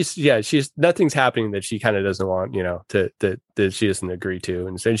 She's nothing's happening that she kind of doesn't want, that she doesn't agree to,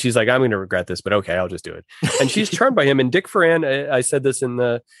 and she's like, I'm going to regret this, but okay, I'll just do it. And she's charmed by him. And Dick Foran, I said this in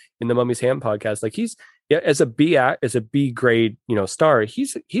the Mummy's Hand podcast, like he's as a B grade star,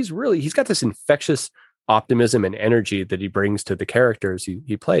 he's got this infectious optimism and energy that he brings to the characters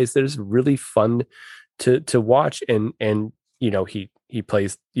he plays that is really fun to watch. And he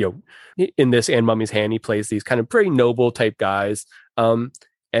plays, in this and Mummy's Hand, he plays these kind of very noble type guys, and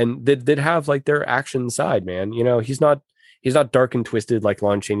that have like their action side, man. He's not dark and twisted like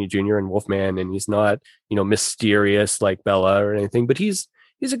Lon Chaney Jr. and Wolfman, and he's not, mysterious like Bella or anything, but he's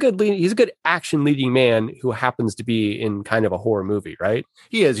a good action leading man who happens to be in kind of a horror movie, right?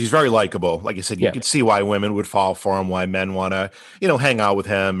 He is. He's very likable. Like you said, you can see why women would fall for him, why men want to, hang out with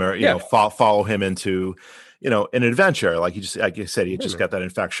him or, follow him into, an adventure. Like you said, he just got that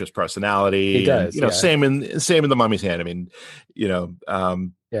infectious personality. He does. And, same in the Mummy's Hand. I mean,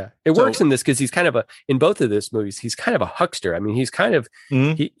 it works in this because he's kind of in both of these movies, he's kind of a huckster. I mean, he's kind of,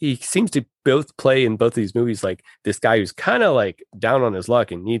 he seems to both play in both of these movies like this guy who's kind of like down on his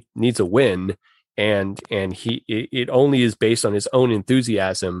luck and needs a win. And it only is based on his own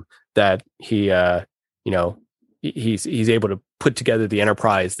enthusiasm that he's able to put together the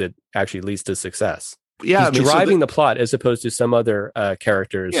enterprise that actually leads to success. Yeah, he's driving the plot as opposed to some other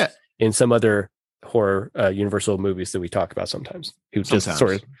characters in some other horror Universal movies that we talk about sometimes, who just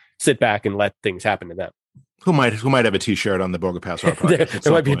sort of sit back and let things happen to them. Who might have a T-shirt on the Borgo Pass Horror Podcast.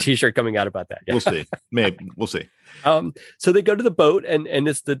 there might be a T-shirt coming out about that. Yeah. We'll see. Maybe we'll see. So they go to the boat, and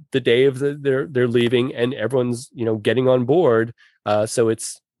it's the day of they're leaving, and everyone's getting on board. So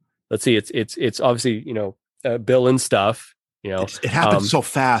it's obviously Bill and stuff. It happens so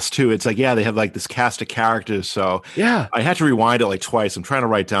fast too. It's like, they have like this cast of characters. So I had to rewind it like twice. I'm trying to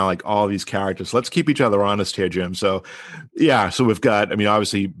write down like all these characters. Let's keep each other honest here, Jim. So so we've got,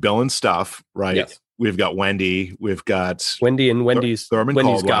 obviously Bill and stuff, right? Yes. We've got Wendy. We've got Wendy and Wendy's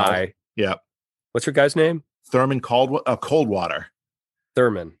Caldwell guy. Yeah. What's her guy's name? Thurman Coldwater.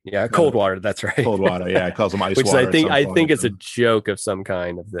 Thurman. Yeah. Coldwater. That's right. Coldwater. Yeah. It calls him ice Which water. I think it's a joke of some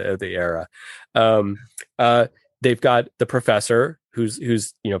kind of the era. They've got the professor who's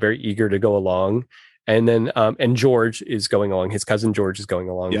very eager to go along. And then and George is going along. His cousin George is going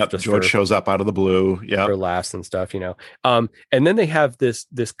along. Yep. George shows up out of the blue. Yeah. For laughs and stuff, and then they have this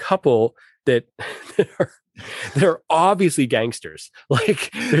couple that they're obviously gangsters.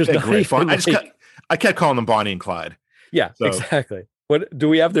 Like there's not great fun. even, I kept calling them Bonnie and Clyde. Yeah, so. Exactly. What do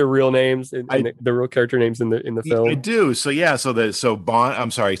we have their real names the real character names in the film? I do. So yeah. So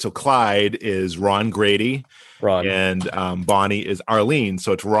Clyde is Ron Grady. And Bonnie is Arlene.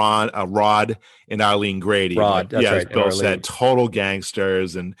 So it's Rod and Arlene Grady. Rod, that's right. Bill said, total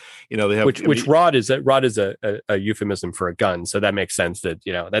gangsters, and they have which Rod is a euphemism for a gun. So that makes sense. That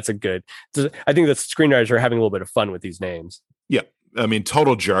that's a good. I think the screenwriters are having a little bit of fun with these names. Yeah. I mean,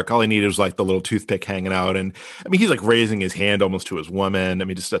 total jerk. All he needed was like the little toothpick hanging out. And I mean, he's like raising his hand almost to his woman. I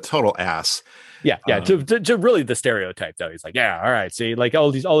mean, just a total ass. Yeah. To really the stereotype though. He's like, yeah, all right. See, like all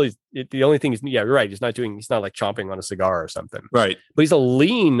these, the only thing is, yeah, you're right. He's not like chomping on a cigar or something. Right. But he's a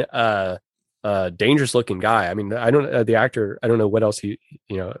lean, dangerous looking guy. I mean, the actor, I don't know what else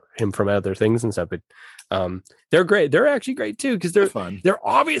him from other things and stuff, but they're great. They're actually great too. Cause they're fun. They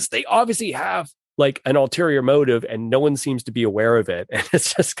obviously have like an ulterior motive and no one seems to be aware of it. And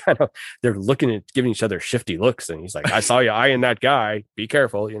it's just kind of, they're looking at giving each other shifty looks. And he's like, I saw you eyeing that guy. Be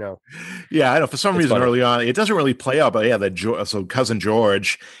careful, Yeah, I know. For some reason funny. Early on, it doesn't really play out, but yeah, so cousin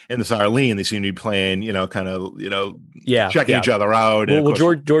George and this Arlene, they seem to be playing, checking each other out. Well,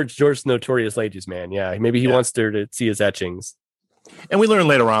 George's notorious ladies man. Yeah. Maybe he wants her to see his etchings. And we learn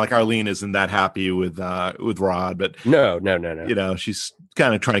later on, like Arlene isn't that happy with Rod, but no. She's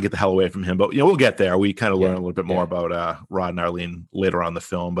kind of trying to get the hell away from him. But we'll get there. We kind of learn a little bit more about Rod and Arlene later on in the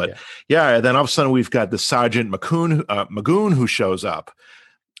film. But then all of a sudden we've got the Sergeant Magoon who shows up,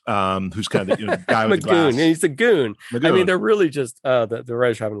 who's kind of the guy with the glass. He's a goon. Magoon. I mean, they're really just the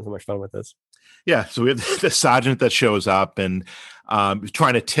writers are having so much fun with this. Yeah, so we have the sergeant that shows up and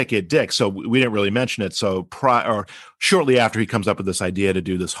trying to ticket Dick. So we didn't really mention it. So shortly after he comes up with this idea to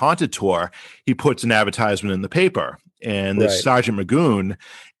do this haunted tour, he puts an advertisement in the paper. And this Sergeant Magoon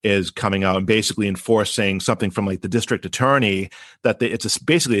is coming out and basically enforcing something from like the district attorney that it's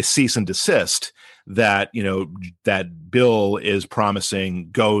basically a cease and desist that that Bill is promising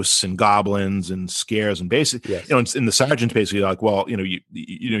ghosts and goblins and scares and basically and the sergeant's basically like, well,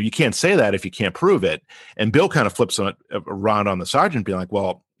 you can't say that if you can't prove it. And Bill kind of flips around on the sergeant being like,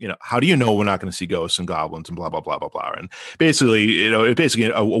 well, how do you know we're not going to see ghosts and goblins and blah, blah, blah, blah, blah. And basically, it's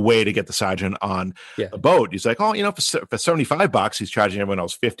basically a way to get the sergeant on a boat. He's like, oh, for $75, he's charging everyone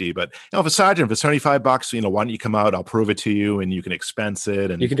else $50. But, for sergeant, for $75, why don't you come out? I'll prove it to you and you can expense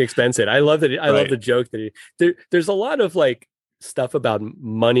it. And you can expense it. I love that. I love the joke that there's a lot of like stuff about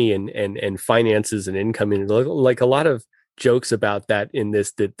money and finances and income. And like a lot of jokes about that in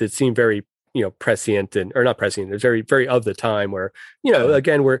this that seem very prescient or not prescient. It's very, very of the time where,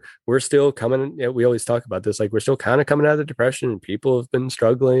 again, we're still coming, we always talk about this, like we're still kind of coming out of the Depression and people have been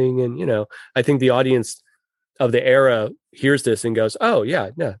struggling. And, I think the audience of the era hears this and goes, oh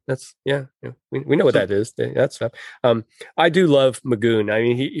yeah, that's, we know what that is. That's stuff. I do love Magoon. I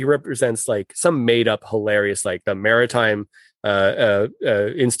mean, he represents like some made up hilarious, like the Maritime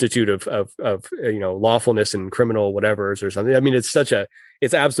Institute of lawfulness and criminal whatevers or something. I mean, it's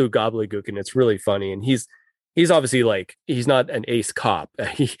absolute gobbledygook and it's really funny. And he's obviously like, he's not an ace cop.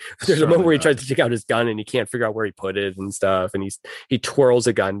 There's a moment where he tries to take out his gun and he can't figure out where he put it and stuff. And he twirls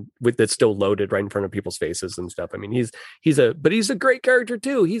a gun that's still loaded right in front of people's faces and stuff. I mean, he's a great character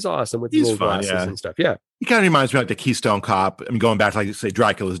too. He's awesome with his little glasses and stuff. Yeah. He kind of reminds me of like the Keystone Cop. I mean, going back to like say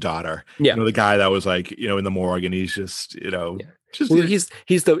Dracula's daughter. Yeah. The guy that was like, in the morgue and he's just,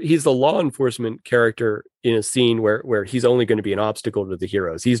 he's the law enforcement character in a scene where he's only going to be an obstacle to the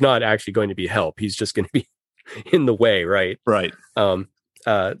heroes. He's not actually going to be help. He's just going to be in the way. Right. So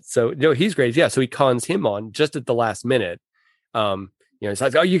he's great. Yeah. So he cons him on just at the last minute. He's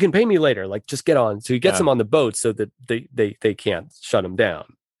like, oh, you can pay me later. Like, just get on. So he gets him on the boat so that they can't shut him down.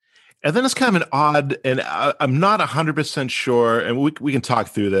 And then it's kind of an odd, and I'm not 100% sure, and we can talk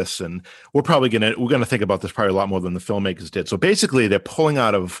through this, and we're gonna think about this probably a lot more than the filmmakers did. So basically, they're pulling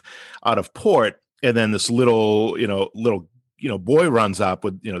out of port, and then this little boy runs up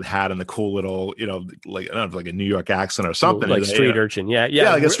with the hat and the cool little like I don't know, like a New York accent or something, like street urchin, yeah,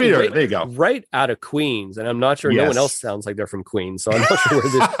 like a street urchin. There you go, right out of Queens, and I'm not sure no one else sounds like they're from Queens, so I'm not sure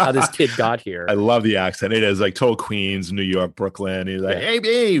how this kid got here. I love the accent. It is like total Queens, New York, Brooklyn. He's like,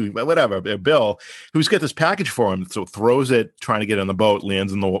 hey, whatever. Bill, who's got this package for him, so throws it, trying to get on the boat,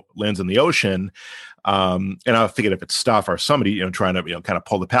 lands in the ocean. And I figured if it's stuff or somebody trying to kind of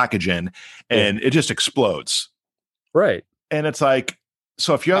pull the package in, and it just explodes. Right. And it's like,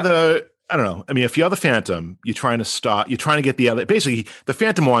 so if you're if you're the Phantom, you're trying to get the other, basically the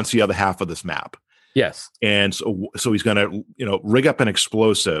Phantom wants the other half of this map. Yes. And so he's going to, rig up an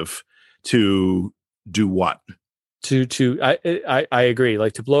explosive to do what? I agree.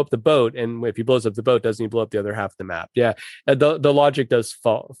 Like to blow up the boat, and if he blows up the boat, doesn't he blow up the other half of the map? Yeah, the logic does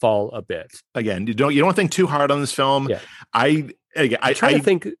fall a bit. Again, you don't think too hard on this film. Yeah. I try to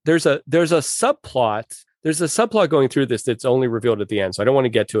think. There's a subplot. There's a subplot going through this that's only revealed at the end. So I don't want to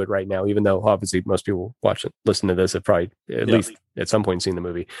get to it right now, even though obviously most people listen to this have probably at least at some point seen the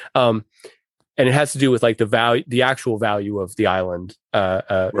movie. And it has to do with like the actual value of the island,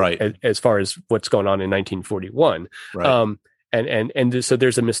 right, as far as what's going on in 1941. Right. And so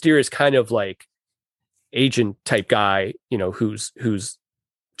there's a mysterious kind of like agent type guy, who's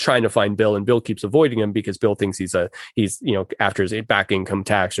trying to find Bill, and Bill keeps avoiding him because Bill thinks he's after his back income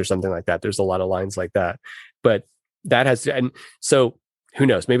tax or something like that. There's a lot of lines like that, but that has to, and so who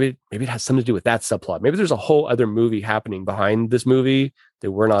knows? Maybe it has something to do with that subplot. Maybe there's a whole other movie happening behind this movie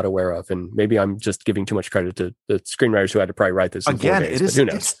that we're not aware of, and maybe I'm just giving too much credit to the screenwriters who had to probably write this. Again, it is. Who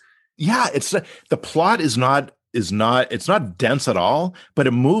knows? It's the plot is not dense at all, but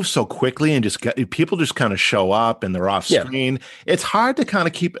it moves so quickly and people just kind of show up and they're off screen. Yeah. It's hard to kind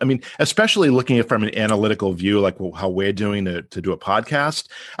of keep. I mean, especially looking at it from an analytical view, like how we're doing to do a podcast.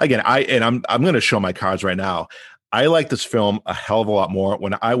 Again, I'm going to show my cards right now. I like this film a hell of a lot more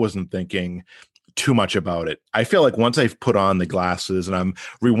when I wasn't thinking too much about it. I feel like once I've put on the glasses and I'm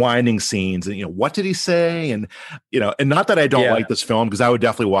rewinding scenes and, what did he say? And, and not that I don't like this film, because I would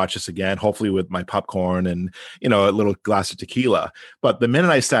definitely watch this again, hopefully with my popcorn and, a little glass of tequila. But the minute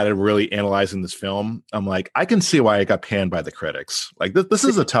I started really analyzing this film, I'm like, I can see why it got panned by the critics. Like this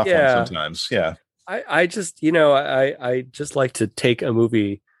is a tough one sometimes. Yeah. I just, I just like to take a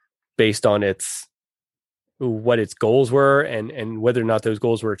movie based on what its goals were and whether or not those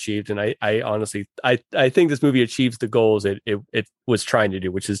goals were achieved. And I honestly, I think this movie achieves the goals it was trying to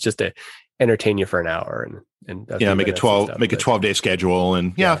do, which is just to entertain you for an hour and make a 12-day schedule.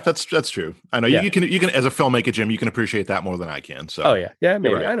 And that's true. I know you can, as a filmmaker, Jim, you can appreciate that more than I can. So,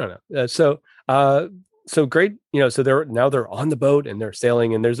 maybe. Right. I don't know. So great. So they're on the boat and they're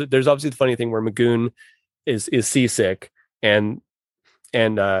sailing, and there's obviously the funny thing where Magoon is seasick, and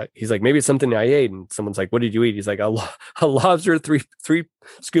he's like, maybe it's something I ate. And someone's like, what did you eat? He's like, a lobster, three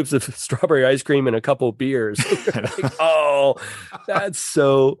scoops of strawberry ice cream, and a couple of beers. Like, oh, that's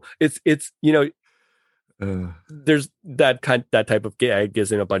so it's there's that type of gag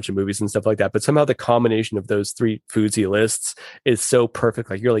is in a bunch of movies and stuff like that. But somehow the combination of those three foods he lists is so perfect.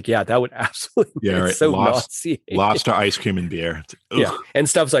 Like you're like, yeah, that would absolutely right. So nauseating. Lobster, ice cream, and beer. Yeah, and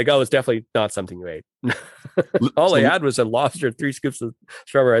stuff's like, oh, it's definitely not something you ate. All I had was a lobster, 3 scoops of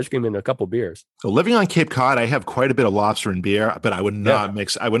strawberry ice cream, and a couple beers. So living on Cape Cod, I have quite a bit of lobster and beer, but I would not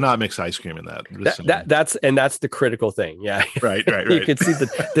mix. I would not mix ice cream in that. That's the critical thing. Yeah, right. You can see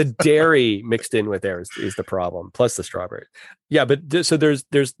the dairy mixed in with there is the problem, plus the strawberry. Yeah, but so there's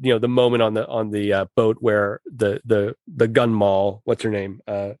the moment on the boat where the gun mall, what's her name,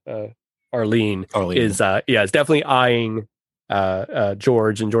 Arlene is definitely eyeing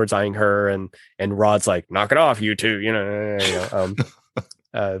George, and George's eyeing her, and Rod's like, knock it off, you two,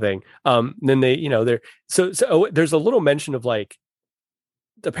 thing. Then they, so there's a little mention of like,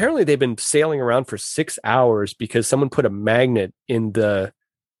 apparently they've been sailing around for 6 hours because someone put a magnet in the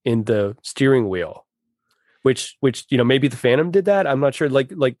steering wheel, which maybe the Phantom did that. I'm not sure.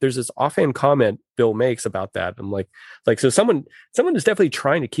 Like there's this offhand comment Bill makes about that. I'm like so someone is definitely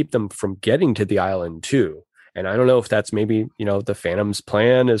trying to keep them from getting to the island too. And I don't know if that's maybe, the Phantom's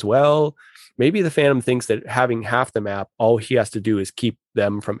plan as well. Maybe the Phantom thinks that having half the map, all he has to do is keep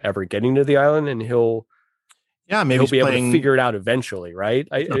them from ever getting to the island, and he'll be able to figure it out eventually, right?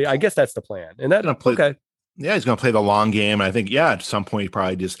 I guess that's the plan. And that okay. Yeah, he's going to play the long game. And I think, at some point,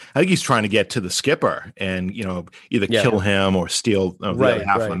 I think he's trying to get to the skipper and, either kill him or steal the other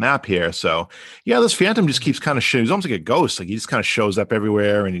half of the map here. So, this Phantom just keeps kind of he's almost like a ghost. Like he just kind of shows up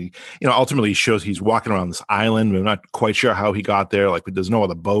everywhere. And he, ultimately shows he's walking around this island. We're not quite sure how he got there. Like there's no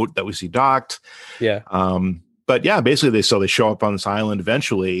other boat that we see docked. Yeah. But basically they show up on this island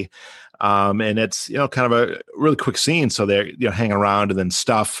eventually. And it's, kind of a really quick scene. So they're, hanging around, and then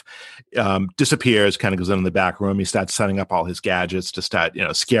Stuff disappears, kind of goes into the back room. He starts setting up all his gadgets to start,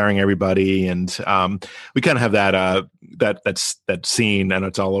 scaring everybody. And we kind of have that scene, and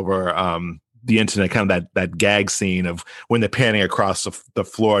it's all over the internet, kind of that gag scene of when they're panning across the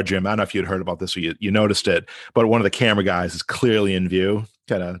floor, Jim. I don't know if you'd heard about this or you noticed it, but one of the camera guys is clearly in view.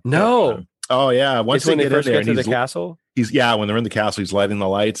 No. Oh yeah. Once they first get to the castle. When they're in the castle, he's lighting the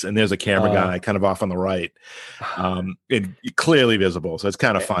lights, and there's a camera guy kind of off on the right, clearly visible. So it's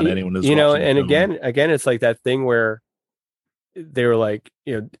kind of fun. Anyone is, and again, it's like that thing where they were like,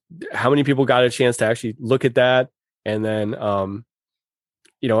 how many people got a chance to actually look at that? And then,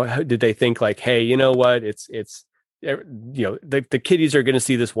 did they think like, hey, you know what? It's the kiddies are going to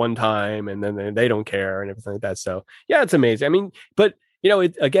see this one time and then they don't care and everything like that. So yeah, it's amazing. I mean, but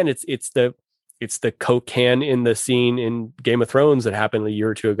it's the Coke can in the scene in Game of Thrones that happened a year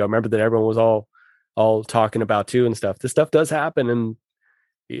or two ago. Remember that everyone was all talking about too and stuff. This stuff does happen, and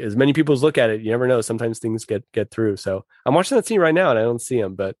as many people as look at it, you never know. Sometimes things get through. So I'm watching that scene right now and I don't see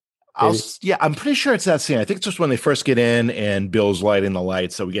him, but I'm pretty sure it's that scene. I think it's just when they first get in and Bill's lighting the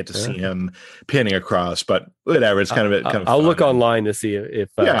lights, so we get to see him pinning across. But whatever, it's kind of I'll fun. look online to see if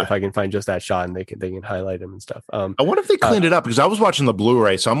I can find just that shot and they can highlight him and stuff. I wonder if they cleaned it up, because I was watching the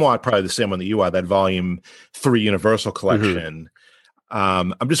Blu-ray, so I'm probably the same one that you are. That Volume 3 Universal Collection. Mm-hmm.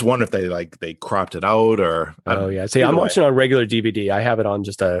 I'm just wondering if they cropped it out or. See, I'm watching on regular DVD. I have it on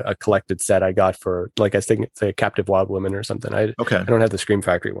just a collected set I got for, like, I think it's a Captive Wild Women or something. I don't have the Scream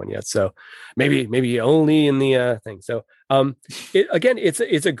Factory one yet, so maybe only in the thing. So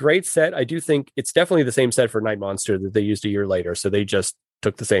it's a great set. I do think it's definitely the same set for Night Monster that they used a year later. So they just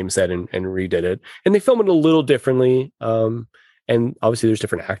took the same set and redid it, and they filmed it a little differently. And obviously there's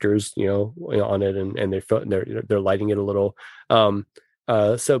different actors, on it, and they're lighting it a little.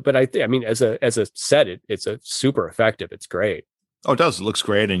 But I mean, as a set, it's a super effective. It's great. Oh, it does. It looks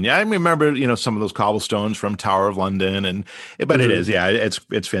great. And yeah, I remember, some of those cobblestones from Tower of London but it is,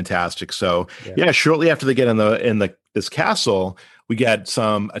 it's fantastic. So shortly after they get in this castle, we get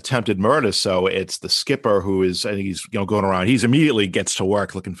some attempted murder. So it's the skipper who is, I think he's, going around. He's immediately gets to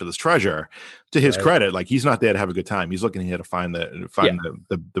work looking for this treasure. To his credit, like, he's not there to have a good time. He's looking here to find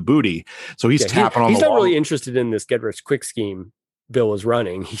the booty. So he's tapping on the wall. He's not really interested in this get rich quick scheme Bill is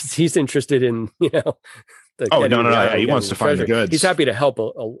running. He's interested in, no. He wants to find the goods. He's happy to help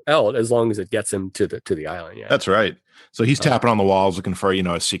out as long as it gets him to the island. Yeah, that's right. So he's tapping on the walls looking for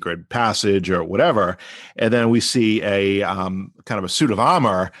a secret passage or whatever, and then we see a kind of a suit of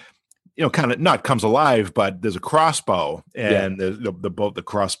armor. Kind of not comes alive, but there's a crossbow, and the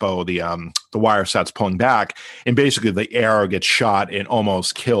crossbow, the wire starts pulling back, and basically the arrow gets shot and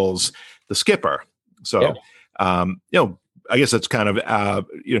almost kills the skipper. So, I guess that's kind of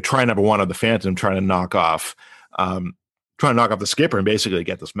try number one of the Phantom, trying to knock off the skipper and basically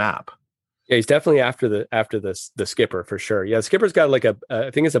get this map. Yeah, he's definitely after the skipper for sure. Yeah, the skipper's got like I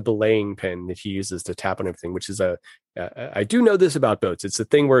think it's a belaying pin that he uses to tap on everything, which is I do know this about boats. It's a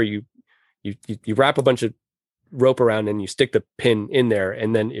thing where you wrap a bunch of rope around and you stick the pin in there,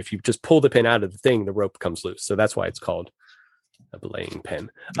 and then if you just pull the pin out of the thing, the rope comes loose. So that's why it's called a belaying pin.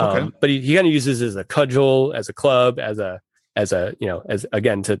 Okay. But he kind of uses it as a cudgel, as a club, as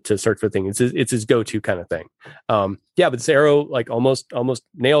again to search for things. It's his go-to kind of thing. But this arrow like almost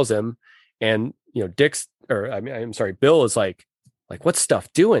nails him, and Bill is like what's stuff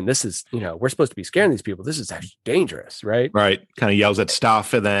doing? This is we're supposed to be scaring these people. This is actually dangerous, right? Right. Kind of yells at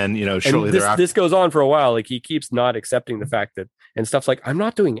stuff, and then shortly thereafter, this goes on for a while. Like, he keeps not accepting the fact that, and stuff's like, I'm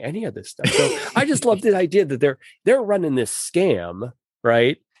not doing any of this stuff. So I just love the idea that they're running this scam,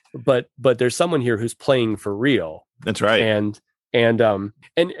 right? But there's someone here who's playing for real. That's right. And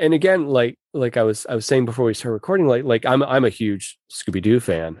again, like I was saying before we started recording, like I'm a huge Scooby-Doo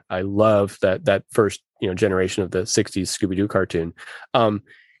fan. I love that first generation of the 60s Scooby-Doo cartoon.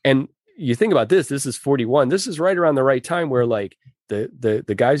 And you think about this is 41. This is right around the right time where like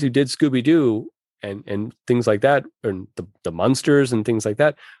the guys who did Scooby-Doo and things like that, and the Munsters and things like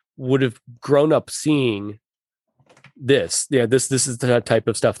that, would have grown up seeing this. This is the type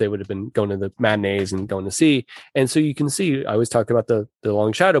of stuff they would have been going to the matinees and going to see. And so you can see, I always talk about the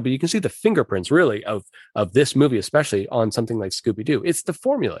Long Shadow, but you can see the fingerprints really of this movie, especially on something like Scooby-Doo. It's the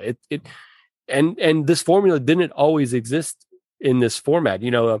formula. And this formula didn't always exist in this format,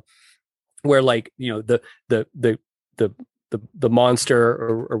 where like, the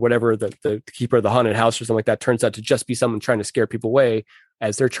monster or whatever, the keeper of the haunted house or something like that turns out to just be someone trying to scare people away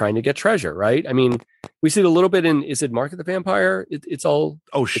as they're trying to get treasure, right? I mean, we see it a little bit in, is it Mark of the Vampire? It's all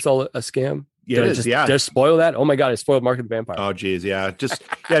a scam. Yeah, just spoil that. Oh my God, I spoiled Mark of the Vampire. Oh geez, yeah.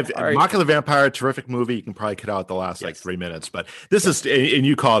 Mark of the Vampire, terrific movie. You can probably cut out the last like 3 minutes, but this is, and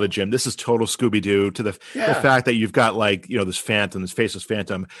you call it, Jim. This is total Scooby-Doo to the fact that you've got like this Phantom, this faceless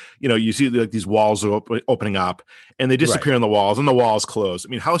Phantom. You see like these walls are opening up, and they disappear in the walls, and the walls close. I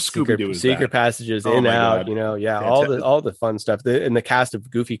mean, how Scooby-Doo is that? Secret passages, in out. Fantastic. all the fun stuff. And the cast of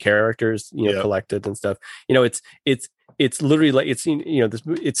goofy characters, collected and stuff. It's literally like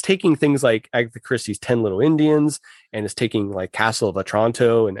it's taking things like Agatha Christie's 10 Little Indians, and it's taking like Castle of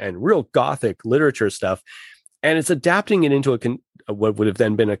Otranto and real Gothic literature stuff, and it's adapting it into what would have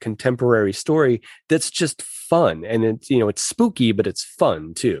then been a contemporary story that's just fun, and it's it's spooky, but it's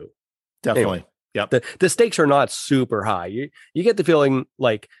fun too. Definitely. Anyway, Yep. the stakes are not super high. You get the feeling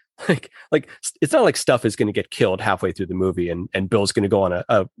like it's not like stuff is going to get killed halfway through the movie, and Bill's going to go on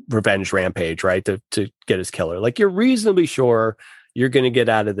a revenge rampage, right, to get his killer. Like, you're reasonably sure you're going to get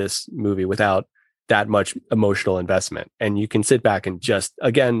out of this movie without that much emotional investment, and you can sit back and just,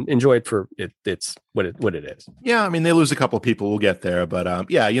 again, enjoy it for it's what it is. Yeah, I mean, they lose a couple of people. We'll get there, but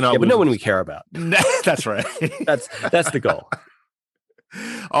but no one we care about. That's right. that's the goal.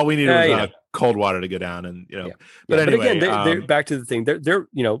 All we need was cold water to go down, and But anyway, they're back to the thing. They're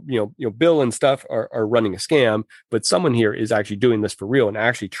Bill and stuff are running a scam, but someone here is actually doing this for real and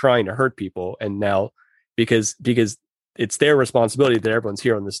actually trying to hurt people. And now, because it's their responsibility that everyone's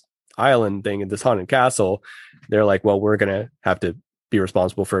here on this island thing in this haunted castle, they're like, well, we're gonna have to be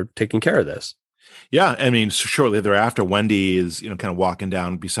responsible for taking care of this. Yeah, I mean, shortly thereafter, Wendy is kind of walking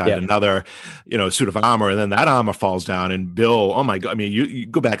down beside another suit of armor, and then that armor falls down, and Bill, oh my god, I mean, you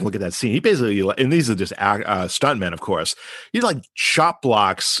go back and look at that scene. He basically, and these are just stuntmen, of course. He like shot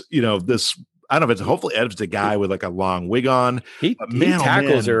blocks, this. I don't know if it's a guy with like a long wig on. He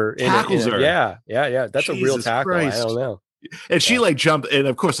tackles her. Tackles her. Yeah. That's Jesus a real tackle. Christ. I don't know. And she like jumped, and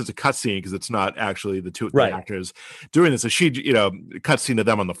of course it's a cutscene because it's not actually the two actors doing this. So she, cutscene to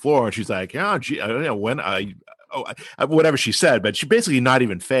them on the floor, and she's like, "Oh, gee, I don't know when whatever she said," but she basically not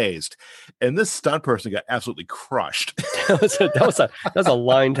even phased. And this stunt person got absolutely crushed. that was a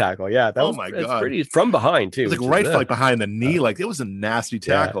line tackle. Yeah, that was my god, pretty from behind too. It was like like behind the knee, like it was a nasty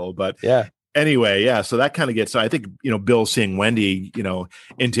tackle. But anyway, so that kind of gets. So I think Bill seeing Wendy,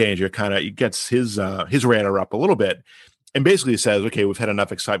 in danger, kind of gets his radar up a little bit. And basically says, okay, we've had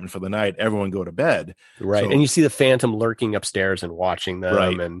enough excitement for the night. Everyone go to bed. Right. And you see the Phantom lurking upstairs and watching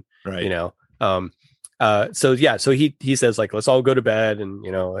them. So he says, like, let's all go to bed, and,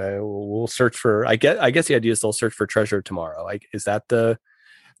 we'll search for, I guess the idea is they'll search for treasure tomorrow. Like, is that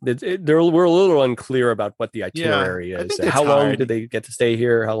we're a little unclear about what the itinerary is. How long did they get to stay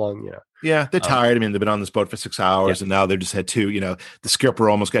here? How long, Yeah, they're tired. I mean, they've been on this boat for 6 hours, and now they just had two. The skipper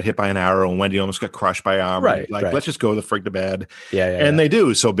almost got hit by an arrow, and Wendy almost got crushed by armor. Right. Let's just go the frig to bed. And they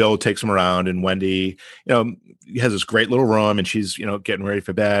do. So Bill takes them around, and Wendy, has this great little room, and she's, getting ready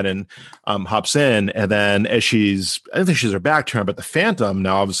for bed, and hops in. And then I don't think she's her back turned, but the Phantom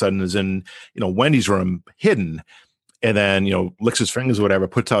now all of a sudden is in, Wendy's room hidden. And then, licks his fingers or whatever,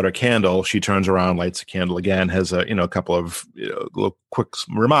 puts out her candle. She turns around, lights a candle again, has a couple of little quick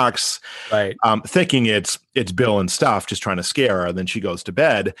remarks, right? Thinking it's Bill and stuff, just trying to scare her. And then she goes to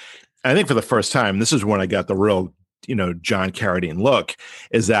bed. I think for the first time, this is when I got the real, John Carradine look,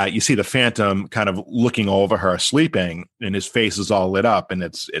 is that you see the Phantom kind of looking over her sleeping, and his face is all lit up, and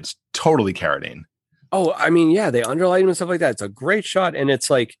it's totally Carradine. Oh, I mean, yeah, they underlight him and stuff like that. It's a great shot, and it's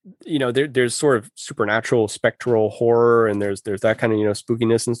like, there's sort of supernatural, spectral horror, and there's that kind of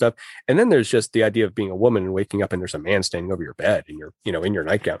spookiness and stuff, and then there's just the idea of being a woman and waking up and there's a man standing over your bed and you're in your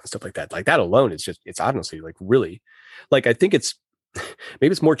nightgown and stuff like that. Like, that alone is it's honestly like really, like, I think it's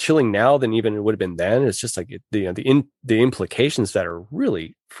maybe it's more chilling now than even it would have been then. It's just like the implications that are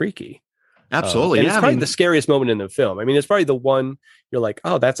really freaky. Absolutely, and it's probably the scariest moment in the film. I mean, it's probably the one you're like,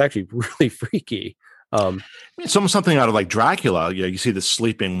 oh, that's actually really freaky. It's almost something out of like Dracula. You see the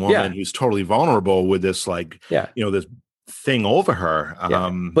sleeping woman who's totally vulnerable with this this thing over her.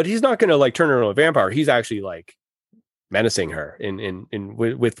 But he's not going to like turn her into a vampire. He's actually like menacing her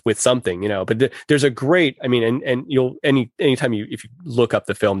with something, But there's a great, I mean, and you'll anytime if you look up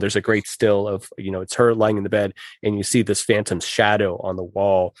the film, there's a great still of it's her lying in the bed, and you see this Phantom's shadow on the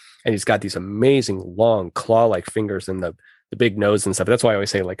wall, and he's got these amazing long claw-like fingers and the big nose and stuff. That's why I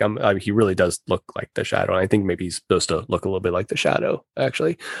always say, like, he really does look like the Shadow. And I think maybe he's supposed to look a little bit like the Shadow,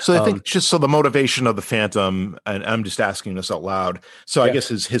 actually. So I think the motivation of the Phantom, and I'm just asking this out loud. So I guess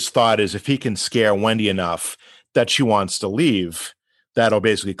his thought is, if he can scare Wendy enough that she wants to leave, that'll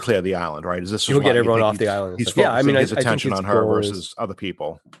basically clear the island, right? Is this? He'll get everyone off the island. He's focusing his attention on her versus other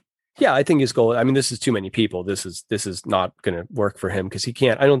people. Yeah, I think his goal. I mean, this is too many people. This is not going to work for him because he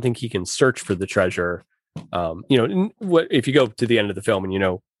can't. I don't think he can search for the treasure. What if you go to the end of the film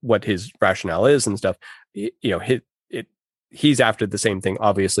and what his rationale is and stuff, he's after the same thing,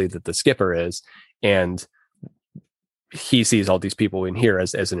 obviously, that the skipper is, and he sees all these people in here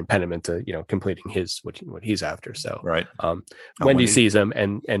as an impediment to completing what he's after. So right. Wendy sees him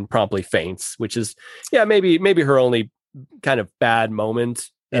and promptly faints, which is maybe her only kind of bad moment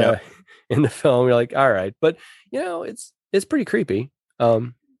in the film. You're like, all right, but it's pretty creepy. I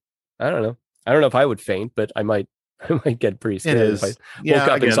don't know. I don't know if I would faint, but I might get pretty scared if I woke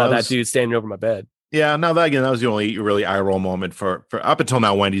up and saw that dude standing over my bed. Yeah, no, that again, that was the only really eye roll moment for up until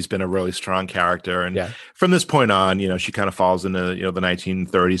now. Wendy's been a really strong character, and Yeah. from this point on, she kind of falls into the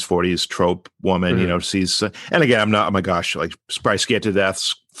 1930s, 40s trope woman. Mhm. Sees, and again, I'm not. Oh my gosh, like probably scared to death,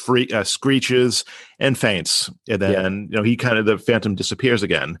 screeches and faints, and then he kind of the Phantom disappears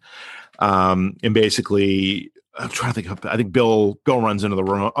again, and basically, I'm trying to think. I think Bill runs into the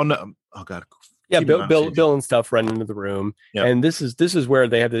room. Oh no! Oh god! Yeah, Bill and stuff run into the room, and this is where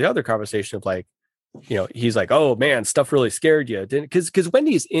they have the other conversation of like, he's like, oh man, stuff really scared you, didn't? Because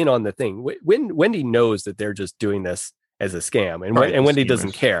Wendy's in on the thing. When Wendy knows that they're just doing this as a scam, and Wendy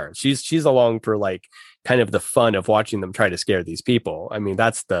doesn't care. She's along for like kind of the fun of watching them try to scare these people. I mean,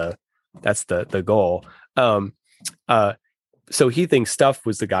 that's the goal. So he thinks Stuff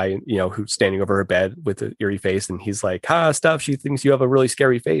was the guy, who's standing over her bed with the eerie face, and he's like, Stuff, she thinks you have a really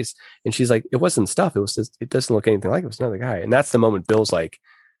scary face, and she's like, it wasn't Stuff, it was just, it doesn't look anything like it was another guy. And that's the moment Bill's like,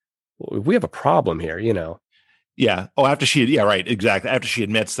 we have a problem here, Yeah. Oh, after right, exactly. After she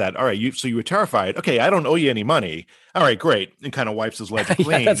admits that, all right, you were terrified. Okay, I don't owe you any money. All right, great. And kind of wipes his ledger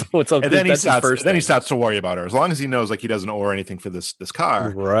clean. That's what's up. And then he starts to worry about her. As long as he knows like he doesn't owe her anything for this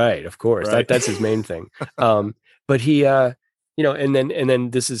car. Right, of course. Right? That's his main thing. But he and then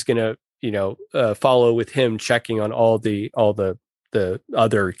this is gonna, follow with him checking on all the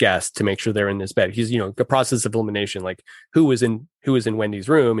other guests to make sure they're in this bed. He's, the process of elimination, like who was in Wendy's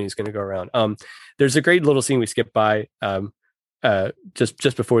room, and he's going to go around. There's a great little scene we skipped by,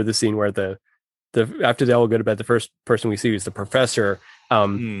 just before the scene where the after they all go to bed, the first person we see is the professor,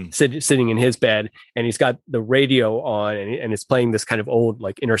 sitting in his bed, and he's got the radio on, and it's playing this kind of old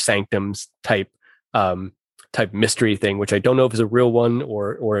like Inner Sanctums type mystery thing, which I don't know if it's a real one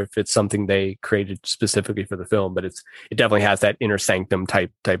or if it's something they created specifically for the film, but it definitely has that Inner Sanctum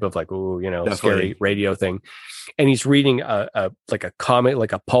type of like, scary radio thing. And he's reading a comic,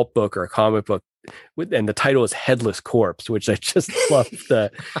 like a pulp book or a comic book, and the title is Headless Corpse, which I just love.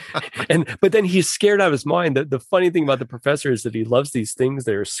 But then he's scared out of his mind. The funny thing about the professor is that he loves these things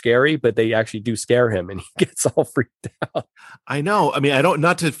that are scary, but they actually do scare him, and he gets all freaked out. I know. I mean,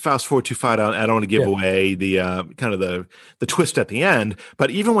 not to fast forward too far down. I don't want to give away the kind of the twist at the end. But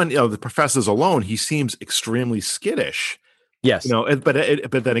even when the professor's alone, he seems extremely skittish. Yes, but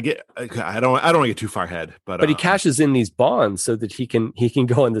then again, I don't want to get too far ahead. But he cashes in these bonds so that he can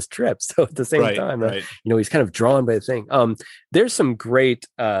go on this trip. So at the same time, right. He's kind of drawn by the thing. There's some great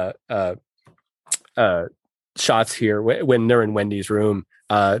shots here when they're in Wendy's room.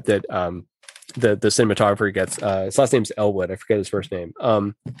 That the cinematographer gets. His last name's Elwood. I forget his first name.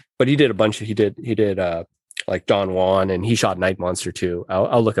 But he did a bunch of he did like Don Juan, and he shot Night Monster too.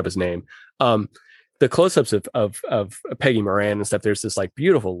 I'll look up his name. The close-ups of Peggy Moran and stuff, there's this like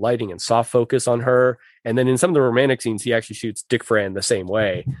beautiful lighting and soft focus on her. And then in some of the romantic scenes, he actually shoots Dick Fran the same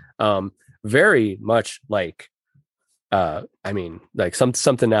way. Very much like, like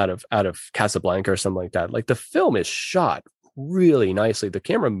something out of Casablanca or something like that. Like the film is shot really nicely. The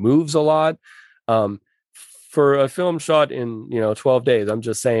camera moves a lot. For a film shot in, 12 days, I'm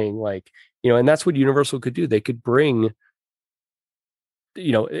just saying like, and that's what Universal could do. They could bring,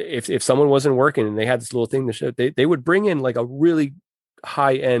 if someone wasn't working and they had this little thing to show, they would bring in like a really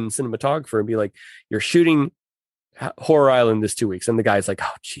high end cinematographer and be like, you're shooting Horror Island this 2 weeks. And the guy's like,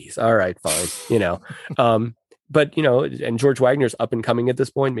 oh geez, all right, fine. But and George Wagner's up and coming at this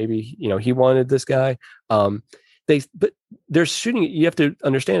point. Maybe, he wanted this guy. But they're shooting it. You have to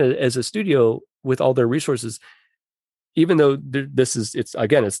understand it as a studio with all their resources, even though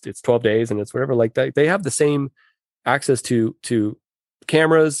it's 12 days and it's whatever, like that, they have the same access to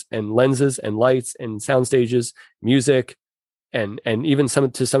cameras and lenses and lights and sound stages, music, and even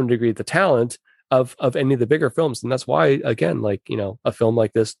to some degree the talent of any of the bigger films. And that's why, again, like, a film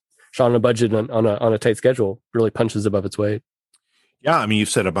like this shot on a budget on a tight schedule really punches above its weight. Yeah, I mean, you've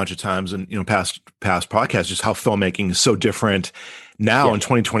said a bunch of times in past podcasts just how filmmaking is so different now in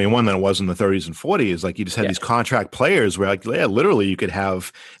 2021 than it was in the 30s and 40s. Like you just had these contract players where, like, literally you could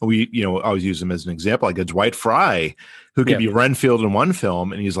have, we always use them as an example, like a Dwight Frye who could be Renfield in one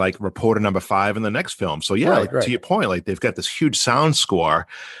film and he's like reporter number 5 in the next film. So to your point, like they've got this huge sound score,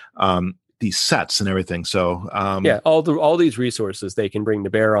 these sets and everything. So all these resources they can bring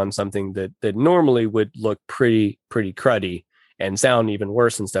to bear on something that normally would look pretty cruddy and sound even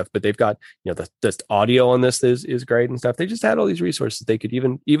worse and stuff, but they've got the audio on this is great and stuff. They just had all these resources they could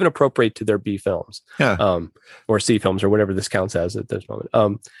even appropriate to their B films, or C films or whatever this counts as at this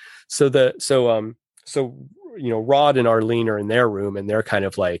moment. So Rod and Arlene are in their room and they're kind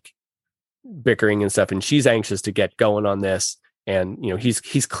of like bickering and stuff, and she's anxious to get going on this, and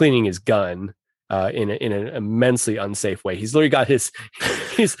he's cleaning his gun in an immensely unsafe way. He's literally got he's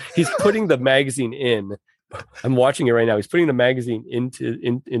putting the magazine in. I'm watching it right now. He's putting the magazine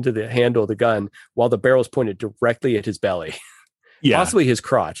into the handle of the gun while the barrel's pointed directly at his belly, possibly his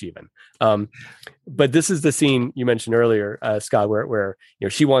crotch even. But this is the scene you mentioned earlier, Scott, where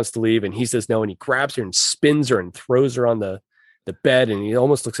she wants to leave and he says no, and he grabs her and spins her and throws her on the bed, and he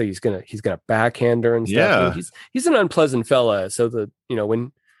almost looks like he's gonna backhand her and stuff. Yeah, he's an unpleasant fella. So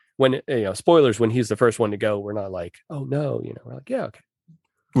when spoilers, when he's the first one to go, we're not like, oh no, we're like, yeah, okay.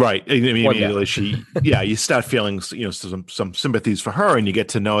 Right. I mean, immediately you start feeling, some sympathies for her, and you get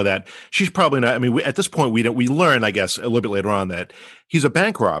to know that she's probably not. I mean, at this point, we learn, I guess, a little bit later on that he's a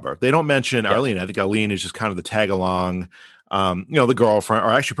bank robber. They don't mention Arlene. I think Arlene is just kind of the tag along, the girlfriend,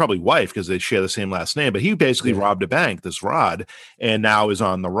 or actually probably wife, because they share the same last name. But he basically robbed a bank, this Rod, and now is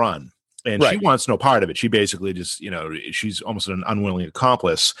on the run. And she wants no part of it. She basically just, she's almost an unwilling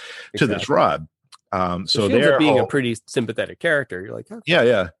accomplice to this Rod. So she ends up being a pretty sympathetic character. You're like, okay.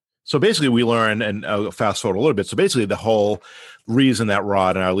 Yeah. So basically we learn, and I'll fast forward a little bit. So basically the whole reason that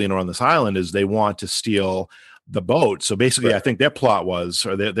Rod and Arlene are on this island is they want to steal the boat. So basically I think their plot was,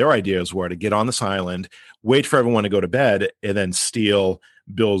 or their ideas were, to get on this island, wait for everyone to go to bed, and then steal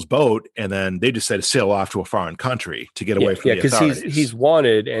Bill's boat. And then they just said to sail off to a foreign country to get away from the authorities. Because he's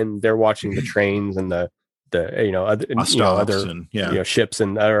wanted, and they're watching the trains and the ships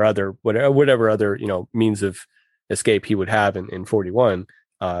and or other whatever other means of escape he would have in 41.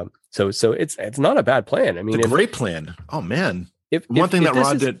 So it's not a bad plan. I mean, it's a great plan. Oh man, the one thing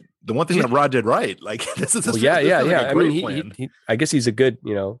that Rod did right. Like this is I mean, he I guess he's a good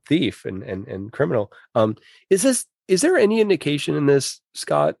thief and criminal. Is there any indication in this,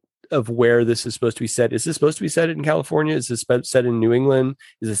 Scott, of where this is supposed to be set? Is this supposed to be set in California? Is this set in New England?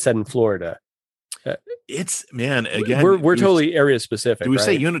 Is it set in Florida? It's again, we're totally area specific. Do we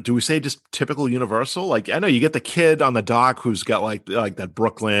say do we say just typical Universal? Like, I know you get the kid on the dock who's got like that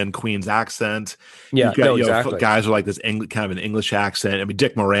Brooklyn Queens accent. Yeah, exactly. Guys with like this kind of an English accent. I mean,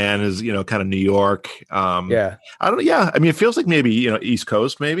 Dick Moran is kind of New York. I don't know. Yeah, I mean, it feels like maybe East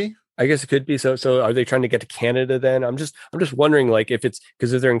Coast, maybe. I guess it could be. So are they trying to get to Canada then? I'm just wondering, like, if it's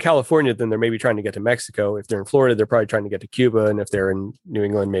because if they're in California, then they're maybe trying to get to Mexico. If they're in Florida, they're probably trying to get to Cuba. And if they're in New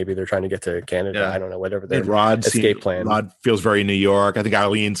England, maybe they're trying to get to Canada. Yeah. I don't know, whatever their escape plan. Rod feels very New York. I think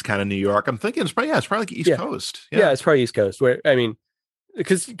Arlene's kind of New York. I'm thinking it's probably like East Coast. Yeah, it's probably East Coast. Where, I mean,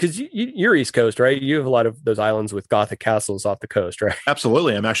 because you're East Coast, right? You have a lot of those islands with Gothic castles off the coast, right?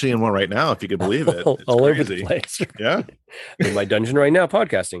 Absolutely. I'm actually in one right now, if you could believe it. It's all over the place. Yeah. In my dungeon right now,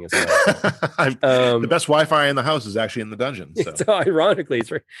 podcasting is the best Wi-Fi in the house is actually in the dungeon. So ironically,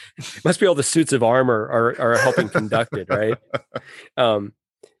 it must be all the suits of armor are helping conduct it, right?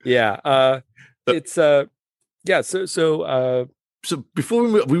 So before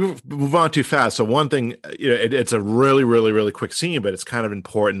we move on too fast, so one thing, it's a really, really, really quick scene, but it's kind of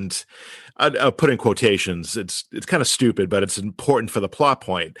important. I'll put in quotations. It's kind of stupid, but it's important for the plot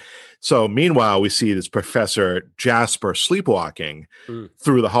point. So meanwhile, we see this Professor Jasper sleepwalking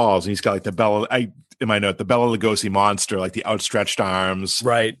through the halls, and he's got like the Bela Lugosi monster, like the outstretched arms,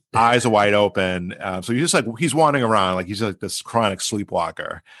 right? Eyes are wide open. So he's wandering around like he's like this chronic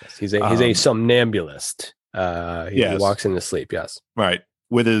sleepwalker. Yes, he's a somnambulist. He walks in his sleep. Yes, right.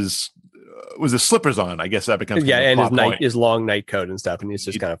 With his slippers on. I guess that becomes and his long night coat and stuff, and it's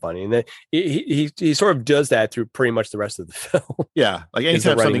just kind of funny. And then he sort of does that through pretty much the rest of the film. Yeah, like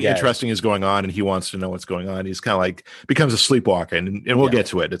anytime something interesting is going on and he wants to know what's going on, he's kind of like becomes a sleepwalker, and we'll get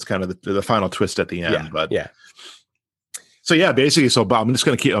to it. It's kind of the final twist at the end. So basically, I'm just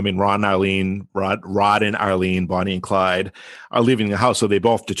going to keep. I mean, Rod and Arlene, Bonnie and Clyde are leaving the house, so they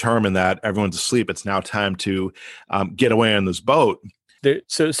both determine that everyone's asleep. It's now time to get away on this boat.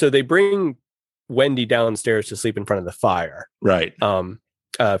 So they bring Wendy downstairs to sleep in front of the fire, right?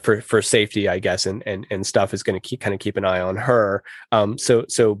 For safety, I guess, and stuff is going to keep an eye on her.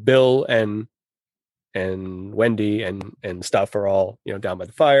 So Bill and Wendy and stuff are all down by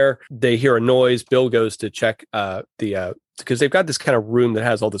the fire. They hear a noise. Bill goes to check because they've got this kind of room that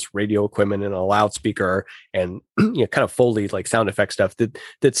has all this radio equipment and a loudspeaker and kind of Foley like sound effect stuff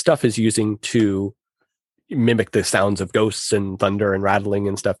that stuff is using to mimic the sounds of ghosts and thunder and rattling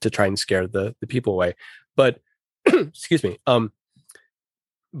and stuff to try and scare the people away. But excuse me.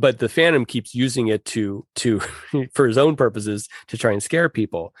 But the Phantom keeps using it to for his own purposes to try and scare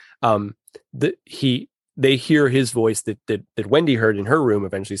people. They hear his voice that Wendy heard in her room,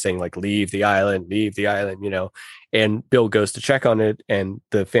 eventually saying like, leave the island, and Bill goes to check on it, and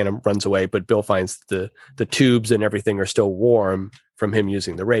the Phantom runs away, but Bill finds the tubes and everything are still warm from him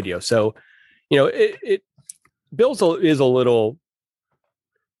using the radio. So, Bill is a little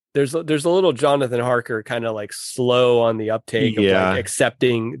there's a little Jonathan Harker kind of like slow on the uptake of like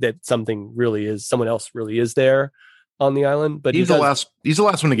accepting that someone else really is there on the island. But he's the last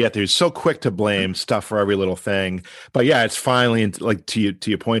one to get there. He's so quick to blame stuff for every little thing. But yeah, it's finally like to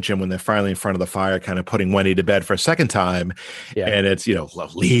your point, Jim, when they're finally in front of the fire, kind of putting Wendy to bed for a second time. Yeah. And it's,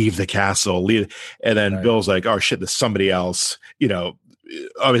 leave the castle, leave. And then right. Bill's like, oh shit, there's somebody else,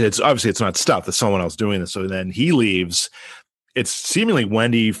 obviously it's not stuff. There's someone else doing this. So then he leaves. It's seemingly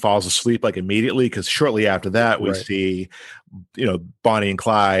Wendy falls asleep like immediately, because shortly after that we see, Bonnie and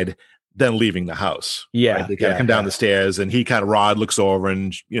Clyde then leaving the house. Yeah. Right? They kind of come down the stairs, and Rod looks over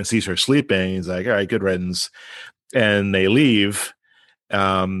and sees her sleeping. He's like, all right, good riddance. And they leave,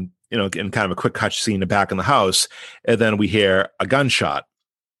 in kind of a quick cut scene back in the house. And then we hear a gunshot,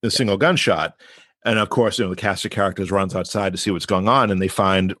 single gunshot. And of course, the cast of characters runs outside to see what's going on, and they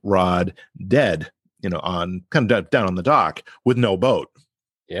find Rod dead, on kind of down on the dock with no boat.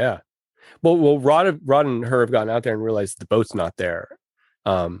 Yeah. Well, Rod and her have gotten out there and realized the boat's not there.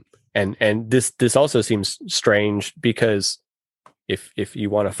 And this also seems strange, because if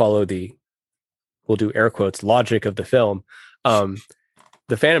you want to follow we'll do air quotes, logic of the film,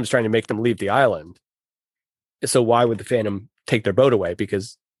 the Phantom's trying to make them leave the island. So why would the Phantom take their boat away?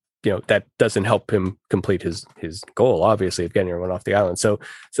 Because that doesn't help him complete his goal, obviously, of getting everyone off the island. So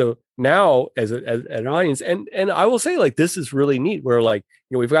now as an audience, and I will say, like, this is really neat, where like,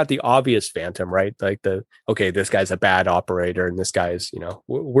 we've got the obvious Phantom, right? Like this guy's a bad operator, and this guy's,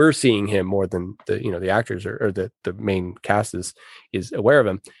 we're seeing him more than the actors or the main cast is aware of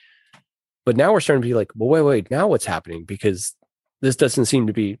him. But now we're starting to be like, well, wait, now what's happening? Because this doesn't seem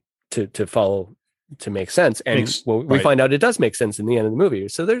to be to follow, to make sense. And we find out it does make sense in the end of the movie.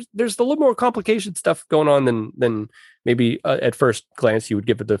 So there's a little more complicated stuff going on than maybe at first glance you would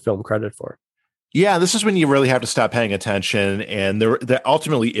give the film credit for. Yeah, this is when you really have to stop paying attention. And there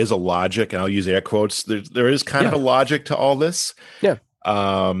ultimately is a logic, and I'll use air quotes. There is kind of a logic to all this. Yeah.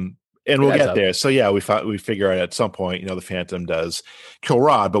 And we'll get there. So yeah, we figure out at some point, the Phantom does kill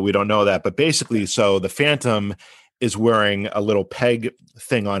Rod, but we don't know that. But basically, so the Phantom is wearing a little peg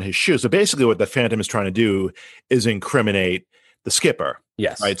thing on his shoe. So basically what the Phantom is trying to do is incriminate the skipper.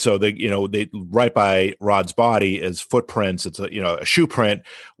 Yes. Right. So they right by Rod's body is footprints. It's a shoe print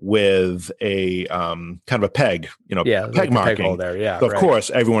with a kind of a peg, a peg marking. Peg hole there. Yeah. So of course,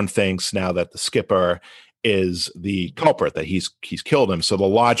 everyone thinks now that the skipper is the culprit, that he's killed him. So the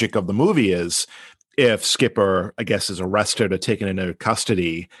logic of the movie is, if Skipper, I guess, is arrested or taken into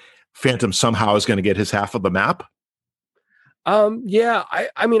custody, Phantom somehow is going to get his half of the map. Yeah,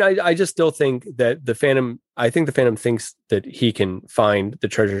 I mean, I just still think that the Phantom thinks that he can find the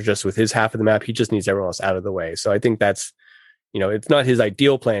treasure just with his half of the map. He just needs everyone else out of the way. So I think that's, it's not his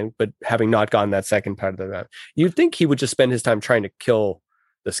ideal plan, but having not gotten that second part of the map, you'd think he would just spend his time trying to kill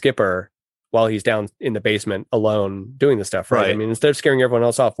the skipper while he's down in the basement alone doing the stuff. Right. I mean, instead of scaring everyone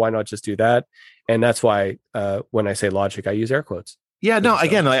else off, why not just do that? And that's why, when I say logic, I use air quotes. Yeah, no,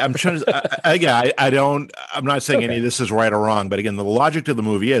 again, I'm trying to, I'm not saying any of this is right or wrong, but again, the logic of the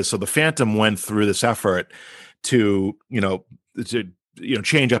movie is, so the Phantom went through this effort to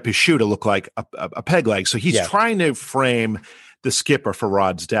change up his shoe to look like a peg leg. So he's trying to frame the skipper for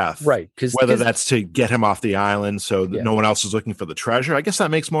Rod's death. Right. Whether that's to get him off the island so that no one else is looking for the treasure. I guess that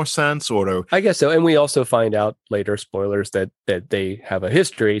makes more sense. I guess so. And we also find out later, spoilers, that they have a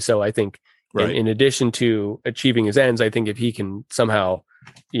history. So I think, right. In addition to achieving his ends, I think if he can somehow,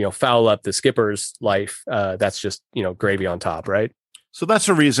 foul up the skipper's life, that's just, gravy on top, right? So that's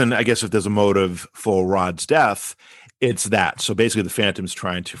the reason, I guess, if there's a motive for Rod's death, it's that. So basically the Phantom's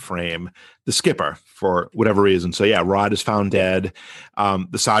trying to frame the skipper for whatever reason. So yeah, Rod is found dead.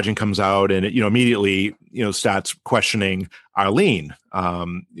 The sergeant comes out and, immediately, starts questioning Arlene,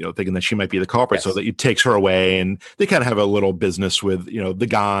 thinking that she might be the culprit. Yes. So that he takes her away, and they kind of have a little business with, the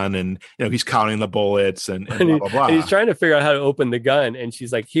gun, and, he's counting the bullets and blah, blah, blah. And he's trying to figure out how to open the gun. And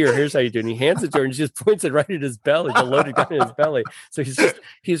she's like, here's how you do it. And he hands it to her and she just points it right at his belly, the loaded gun in his belly. So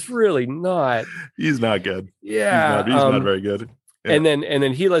he's really not. He's not good. Yeah. He's not very good. Yeah. And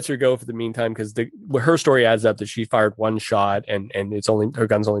then he lets her go for the meantime, because her story adds up that she fired one shot and it's only, her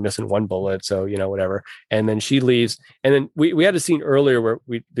gun's only missing one bullet. So, whatever. And then she leaves. And then we had a scene earlier where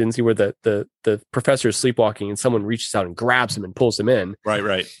we didn't see where the professor is sleepwalking and someone reaches out and grabs him and pulls him in.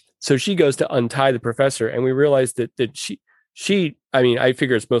 Right. So she goes to untie the professor, and we realized that she, I mean, I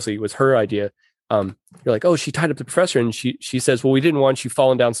figure it's mostly was her idea. You're like, oh, she tied up the professor, and she says, well, we didn't want you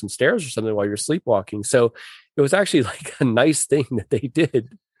falling down some stairs or something while you're sleepwalking. So it was actually like a nice thing that they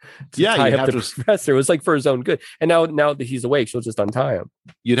did. Yeah, tie you'd up have the to. professor. It was like for his own good. And now that he's awake, she'll just untie him.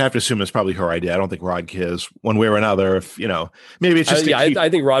 You'd have to assume it's probably her idea. I don't think Rod cares one way or another. If maybe it's just I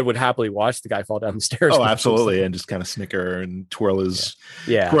think Rod would happily watch the guy fall down the stairs. Oh, absolutely, and just kind of snicker and twirl his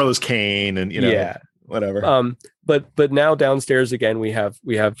cane and whatever. But now downstairs again, we have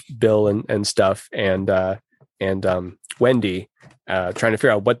Bill and stuff and Wendy trying to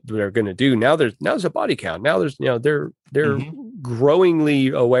figure out what they're going to do. Now there's a body count. Now there's they're growingly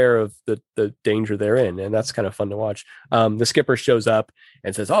aware of the danger they're in, and that's kind of fun to watch. The skipper shows up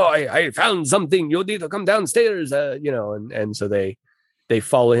and says, "Oh, I found something. You'll need to come downstairs." And so they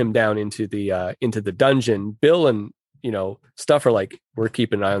follow him down into the dungeon. Bill and stuff are like, we're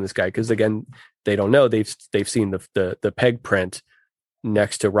keeping an eye on this guy because again, they don't know they've seen the peg print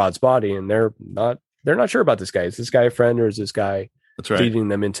next to Rod's body, and they're not sure about this guy. Is this guy a friend or is this guy leading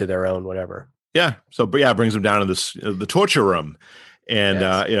them into their own whatever? Yeah. So, but yeah, brings him down to this the torture room,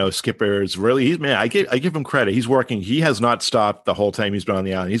 and Skipper's really I give him credit. He's working. He has not stopped the whole time he's been on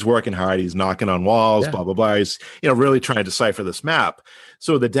the island. He's working hard. He's knocking on walls. Blah blah blah. He's really trying to decipher this map.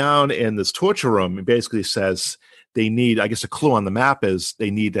 So the down in this torture room, it basically says they need. I guess a clue on the map is they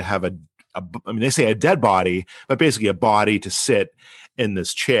need to have they say a dead body, but basically a body to sit in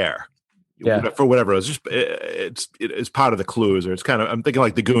this chair. For whatever it is, it's part of the clues, or it's kind of, I'm thinking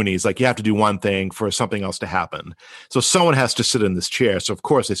like the Goonies, like you have to do one thing for something else to happen. So someone has to sit in this chair. So of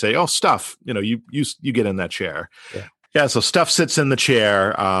course they say, "Oh, Stuff, you get in that chair." Yeah. So Stuff sits in the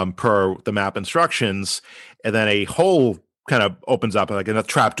chair per the map instructions, and then a hole kind of opens up like a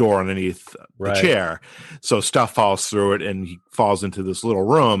trap door underneath the chair. So Stuff falls through it, and he falls into this little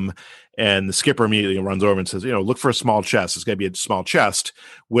room. And the skipper immediately runs over and says, look for a small chest. It's going to be a small chest,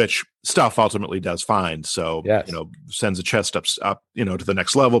 which Stuff ultimately does find. So, sends a chest up, to the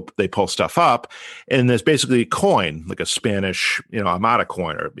next level. They pull Stuff up, and there's basically a coin, like a Spanish, Armada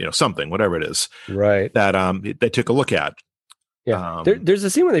coin or, something, whatever it is. Right. That they took a look at. Yeah. There's a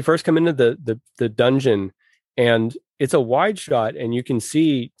scene when they first come into the dungeon, and it's a wide shot, and you can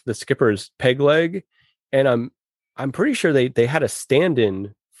see the skipper's peg leg. And I'm pretty sure they had a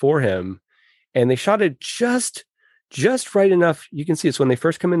stand-in for him, and they shot it just right enough. You can see it's when they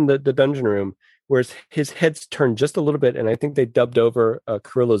first come in the dungeon room, where his head's turned just a little bit, and I think they dubbed over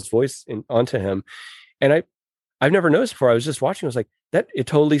Carrillo's voice onto him. And I've never noticed before. I was just watching. I was like, that it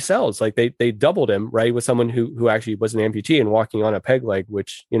totally sells. Like they doubled him right with someone who actually was an amputee and walking on a peg leg,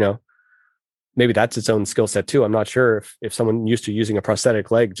 which maybe that's its own skill set too. I'm not sure if someone used to using a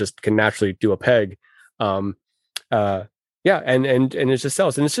prosthetic leg just can naturally do a peg. And it just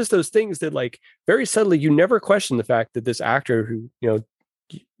sells. And it's just those things that, like, very subtly, you never question the fact that this actor who,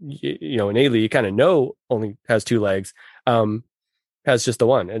 innately you kind of know only has two legs, has just the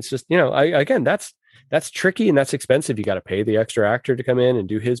one. And it's just, again, that's tricky and that's expensive. You got to pay the extra actor to come in and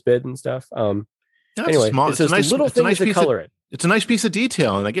do his bid and stuff. Anyway, it's those little things that color it. It's a nice piece of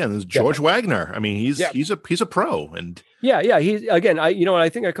detail, and again, this is George Wagner. I mean, he's a pro, and he's again. I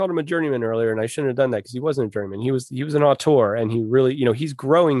think I called him a journeyman earlier, and I shouldn't have done that because he wasn't a journeyman. He was an auteur, and he really, he's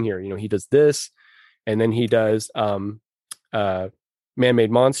growing here. He does this, and then he does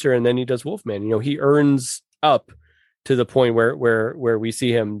Man-Made Monster, and then he does Wolfman. He earns up to the point where we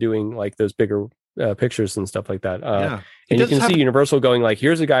see him doing like those bigger pictures and stuff like that. And you can see Universal going like,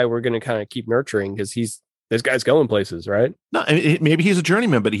 here's a guy we're going to kind of keep nurturing because this guy's going places, right? No, maybe he's a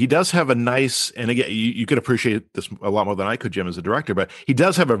journeyman, but he does have a nice, and again, you could appreciate this a lot more than I could, Jim, as a director, but he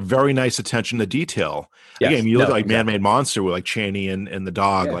does have a very nice attention to detail. Yes, again, you look like exactly. Man-Made Monster with like Chaney and the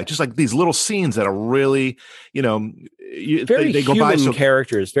dog, like just like these little scenes that are really, very they go human by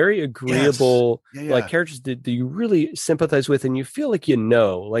characters, very agreeable, like characters that you really sympathize with, and you feel like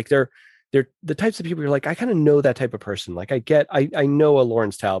like they're the types of people you're like, I kind of know that type of person. Like I know a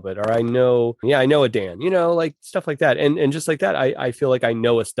Lawrence Talbot, or I know a Dan, like stuff like that. And just like that, I feel like I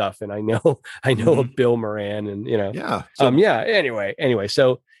know a Stuff, and I know a Bill Moran, and Anyway,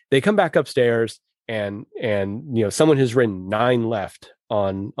 so they come back upstairs, and someone has written 9 left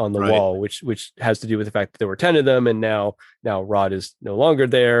on the wall, which has to do with the fact that there were 10 of them, and now Rod is no longer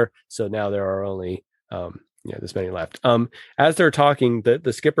there. So now there are only this many left. As they're talking,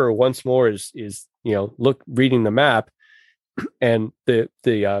 the skipper once more is reading the map, and the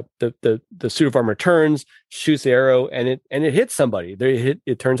suit of armor turns, shoots the arrow, and it hits somebody.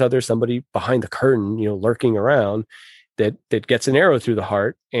 It turns out there's somebody behind the curtain, lurking around, that gets an arrow through the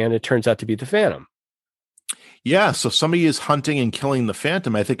heart, and it turns out to be the Phantom. Yeah, so somebody is hunting and killing the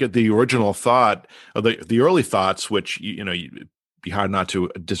Phantom. I think the original thought, or the early thoughts, which be hard not to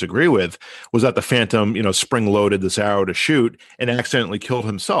disagree with, was that the Phantom, spring loaded this arrow to shoot and accidentally killed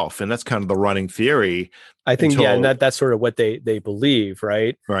himself. And that's kind of the running theory. I think, and that's sort of what they believe,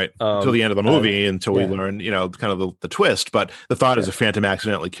 right? Right. Until the end of the movie, until we learn, kind of the twist. But the thought is the Phantom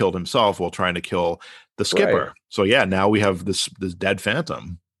accidentally killed himself while trying to kill the skipper. Right. So now we have this dead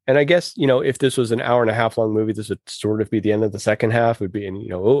Phantom. And I guess, if this was an hour and a half long movie, this would sort of be the end of the second half. Would be, and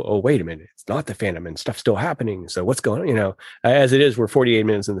wait a minute, it's not the Phantom and stuff's still happening. So what's going on? As it is, we're 48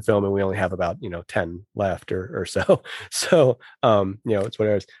 minutes in the film and we only have about 10 left or so. So it's what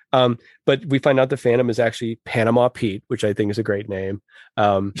it is. But we find out the Phantom is actually Panama Pete, which I think is a great name.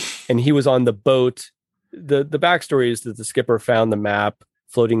 And he was on the boat. The backstory is that the skipper found the map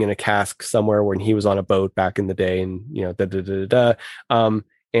floating in a cask somewhere when he was on a boat back in the day, and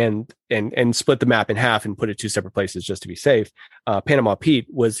and split the map in half and put it two separate places just to be safe. Panama Pete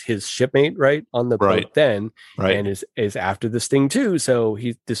was his shipmate, right, on the boat then, and is after this thing too. So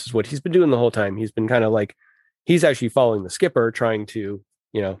this is what he's been doing the whole time. He's been kind of like, he's actually following the skipper, trying to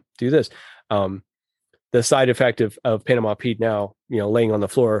do this. The side effect of Panama Pete now, laying on the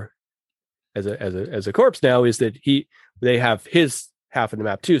floor as a corpse now, is that they have his half of the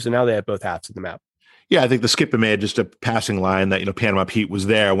map too. So now they have both halves of the map. Yeah, I think the skipper made just a passing line that, Panama Pete was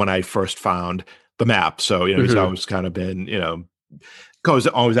there when I first found the map. So, he's always kind of been, goes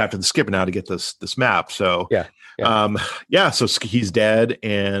always after the skipper now to get this map. So, so he's dead.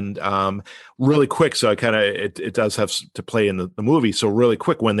 And really quick, so it does have to play in the movie. So really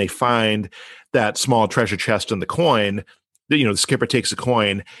quick, when they find that small treasure chest and the coin, the skipper takes the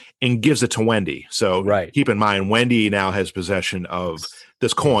coin and gives it to Wendy. So keep in mind, Wendy now has possession of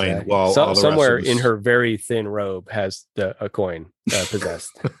this coin, while somewhere in her very thin robe has a coin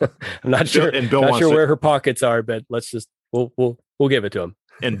possessed. I'm not sure. And Bill not sure where her pockets are, but let's just we'll give it to him.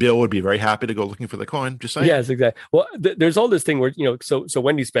 And Bill would be very happy to go looking for the coin. Just saying. Yes, exactly. Well, there's all this thing where so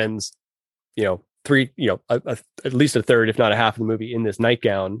Wendy spends three at least a third, if not a half of the movie in this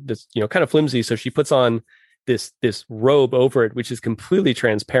nightgown that's kind of flimsy. So she puts on this robe over it, which is completely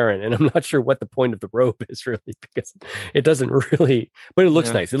transparent, and I'm not sure what the point of the robe is really, because it doesn't really, but it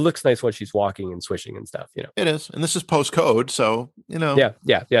looks nice. It looks nice when she's walking and swishing and stuff. It is, and this is post code, so yeah.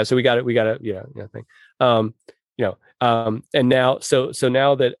 So we got it thing. And now so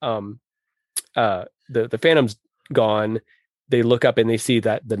now that the Phantom's gone, they look up and they see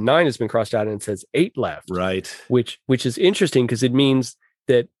that the 9 has been crossed out and it says 8 left. Right. Which is interesting, because it means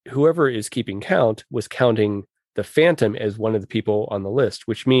that whoever is keeping count was counting the Phantom as one of the people on the list,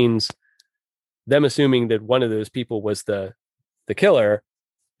 which means them assuming that one of those people was the killer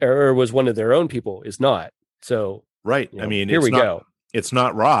or was one of their own people is not. So, right. I mean, here we go. It's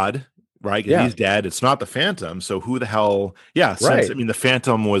not Rod, right? Yeah. He's dead. It's not the Phantom. So who the hell? Yeah. Since, the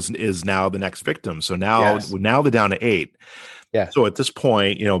Phantom is now the next victim. So now they're down to 8. Yeah. So at this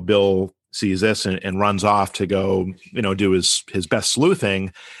point, Bill sees this and runs off to go, do his best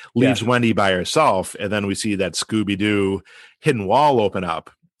sleuthing, leaves Wendy by herself. And then we see that Scooby-Doo hidden wall open up.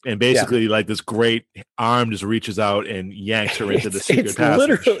 And basically like this great arm just reaches out and yanks her into the secret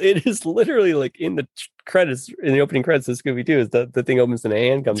passage. It is literally like in the credits, in the opening credits of Scooby-Doo, is the thing opens and a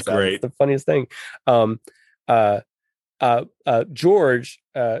hand comes out. It's the funniest thing. George,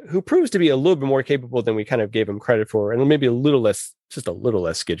 who proves to be a little bit more capable than we kind of gave him credit for, and maybe just a little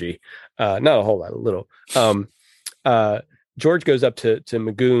less skidgy, not a whole lot, a little. George goes up to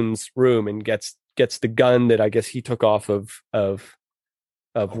Magoon's room and gets the gun that I guess he took off of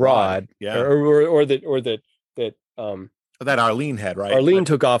Rod, or that Arlene had, right? Arlene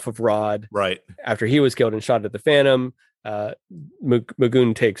took off of Rod, right, after he was killed and shot at the Phantom.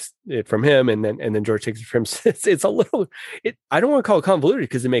 Magoon takes it from him, and then George takes it from him. It's a little, I don't want to call it convoluted,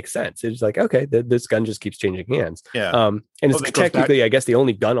 because it makes sense. It's like, okay, this gun just keeps changing hands. Yeah. And it's technically, I guess, the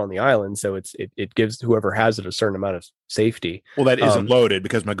only gun on the island, so it gives whoever has it a certain amount of safety. Well, that isn't loaded,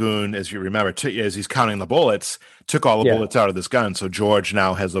 because Magoon, as you remember, as he's counting the bullets, took all the bullets out of this gun. So George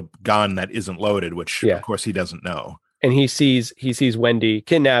now has a gun that isn't loaded, which of course he doesn't know. And he sees Wendy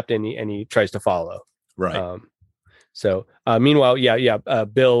kidnapped, and he tries to follow. Right. So meanwhile,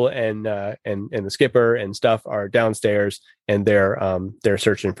 Bill and the skipper and stuff are downstairs, and they're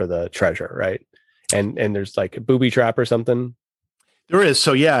searching for the treasure, right? And there's like a booby trap or something. There is.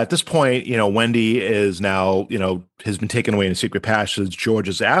 So at this point, Wendy is now, has been taken away in a secret passage. George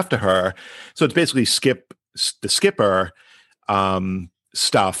is after her. So it's basically the skipper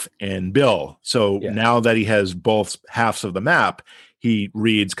stuff and Bill. So now that he has both halves of the map, he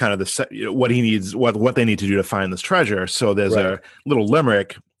reads kind of what he needs, what they need to do to find this treasure. So there's a little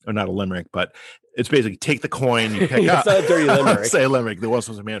limerick, or not a limerick, but it's basically take the coin you pick up. It's not a dirty limerick. Say limerick. There once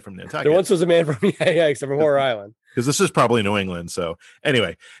was a man from Nantucket. There once was a man from except from Horror Island. because this is probably New England. So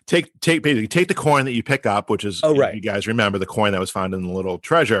anyway, basically take the coin that you pick up, which is, right. you guys remember the coin that was found in the little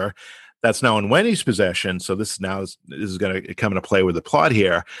treasure that's now in Wendy's possession. So this is going to come into play with the plot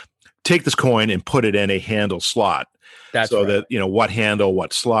here. Take this coin and put it in a handle slot. That's so right. that, what handle,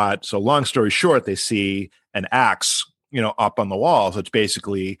 what slot. So long story short, they see an axe, up on the wall. So it's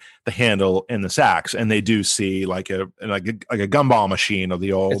basically the handle in this axe. And they do see like a gumball machine of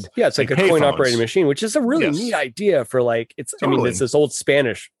the old. It's like a coin operated machine, which is a really neat idea for like, it's this old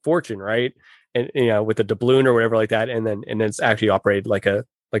Spanish fortune, right? And, with a doubloon or whatever like that. And then it's actually operated like a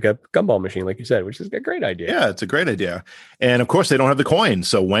gumball machine, like you said, which is a great idea. Yeah, it's a great idea. And of course, they don't have the coin.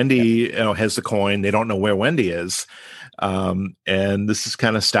 So Wendy has the coin. They don't know where Wendy is. And this is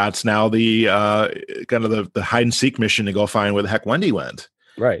kind of starts now the kind of the hide and seek mission to go find where the heck Wendy went.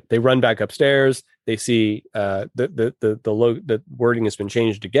 Right. They run back upstairs. They see the wording has been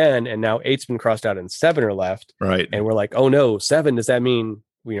changed again. And now 8's been crossed out and 7 are left. Right. And we're like, oh no, 7, does that mean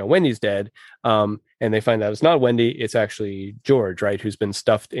Wendy's dead? And they find out it's not Wendy, it's actually George, right, who's been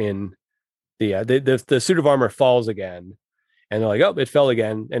stuffed in the suit of armor falls again, and they're like, oh, it fell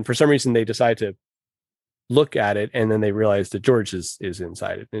again. And for some reason they decide to look at it, and then they realize that George is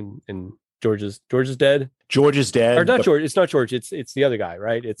inside it, and George is dead. George is dead. Or not George. It's not George. It's the other guy,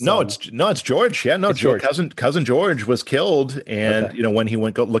 right? It's George. Yeah, no, George. Cousin George was killed, and when he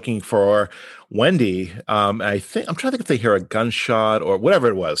went looking for Wendy, I think I'm trying to think if they hear a gunshot or whatever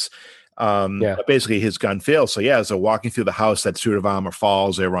it was. But basically his gun fails. So as they're walking through the house, that suit of armor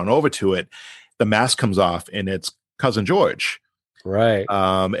falls. They run over to it. The mask comes off, and it's Cousin George. Right.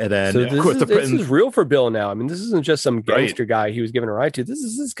 And then so of course this is real for Bill now. I mean, this isn't just some gangster guy he was given a ride to. This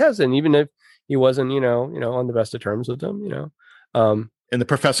is his cousin, even if he wasn't, on the best of terms with him, And the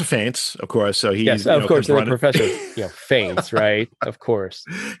professor faints, of course. So he, of course, the professor, faints, right? Of course,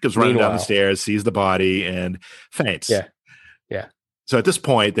 goes running down the stairs, sees the body, and faints. Yeah. So at this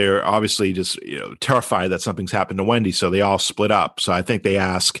point, they're obviously just terrified that something's happened to Wendy. So they all split up. So I think they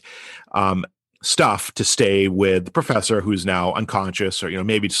ask Stuff to stay with the professor, who's now unconscious, or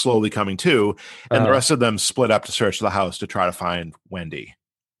maybe slowly coming to, and the rest of them split up to search the house to try to find Wendy.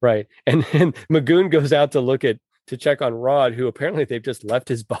 Right, and Magoon goes out to check on Rod, who apparently they've just left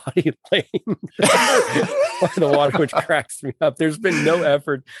his body laying by the water, which cracks me up. There's been no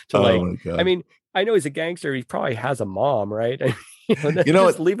effort to I mean, I know he's a gangster. He probably has a mom, right?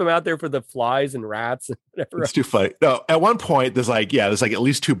 Just leave him out there for the flies and rats and whatever. It's too funny. No, at one point there's like at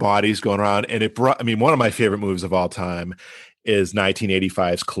least 2 bodies going around, and one of my favorite movies of all time is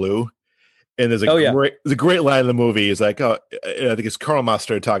 1985's Clue. And there's a great line in the movie. He's like, I think it's Colonel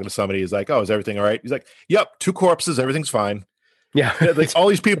Mustard talking to somebody. He's like, oh, is everything all right? He's like, yep, 2 corpses, everything's fine. Yeah. Like all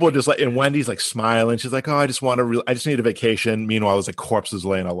these people are just like, and Wendy's like smiling. She's like, oh, I just need a vacation. Meanwhile, there's like corpses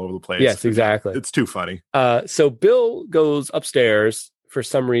laying all over the place. Yes, exactly. It's too funny. So Bill goes upstairs for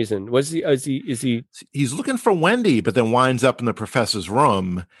some reason. He's looking for Wendy, but then winds up in the professor's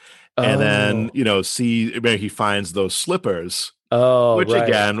room, and then he finds those slippers. Oh, which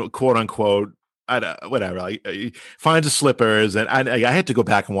again, quote unquote, whatever. Like he finds the slippers, and I had to go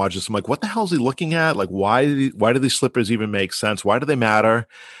back and watch this. I'm like, what the hell is he looking at? Like, why do these slippers even make sense? Why do they matter?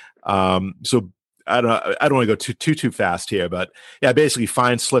 So I don't want to go too fast here, but basically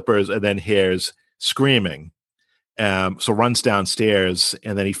finds slippers and then hears screaming. So runs downstairs,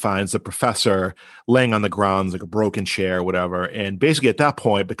 and then he finds the professor laying on the ground like a broken chair or whatever. And basically at that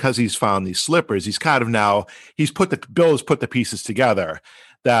point, because he's found these slippers, he's kind of now Bill has put the pieces together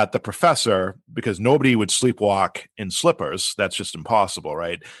that the professor, because nobody would sleepwalk in slippers, that's just impossible,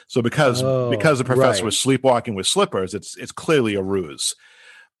 right? So because the professor was sleepwalking with slippers, it's clearly a ruse.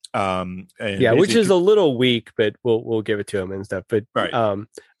 Which is a little weak, but we'll give it to him and stuff. But so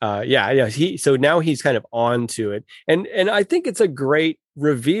now he's kind of on to it, and I think it's a great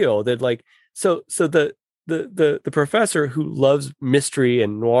reveal that the professor who loves mystery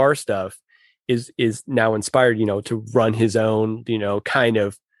and noir stuff is now inspired, to run his own, kind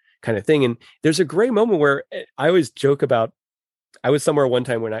of thing. And there's a great moment where I always joke about. I was somewhere one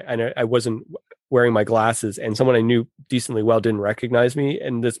time when I wasn't wearing my glasses, and someone I knew decently well didn't recognize me.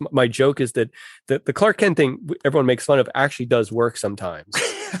 And my joke is that the Clark Kent thing everyone makes fun of actually does work sometimes.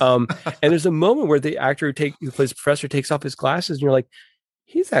 And there's a moment where the actor who plays the professor takes off his glasses, and you're like,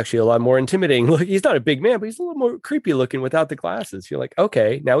 he's actually a lot more intimidating. Look, he's not a big man, but he's a little more creepy looking without the glasses. You're like,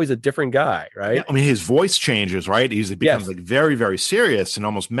 okay, now he's a different guy, right? Yeah, I mean, his voice changes, right? He becomes like very, very serious and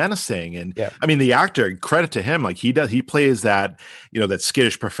almost menacing. And I mean, the actor, credit to him, like he plays that, that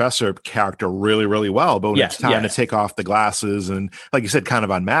skittish professor character really, really well. But when it's time to take off the glasses and, like you said, kind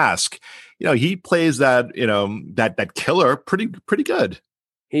of unmask, he plays that, that killer pretty good.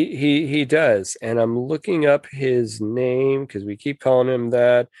 He does, and I'm looking up his name because we keep calling him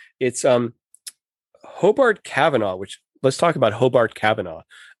that. It's Hobart Kavanaugh. Which, let's talk about Hobart Kavanaugh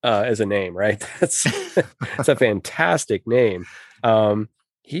as a name, right? That's a fantastic name.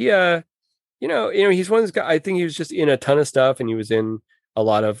 He he's one of those guys. I think he was just in a ton of stuff, and he was in a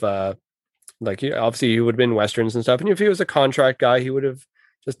lot of obviously he would have been westerns and stuff. And if he was a contract guy, he would have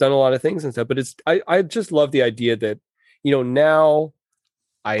just done a lot of things and stuff. But I just love the idea that now.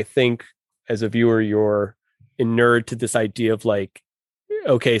 I think as a viewer, you're inured to this idea of like,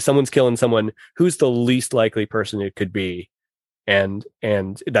 okay, someone's killing someone. Who's the least likely person it could be? And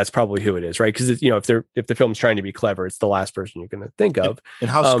that's probably who it is, right? Because if the film's trying to be clever, it's the last person you're going to think of. And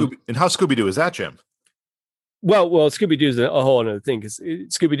how Scooby-Doo is that, Jim? Well, Scooby-Doo is a whole other thing, because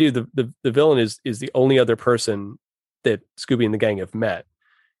Scooby-Doo, the villain is the only other person that Scooby and the gang have met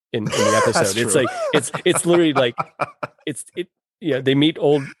in the episode. It's like it's literally like they meet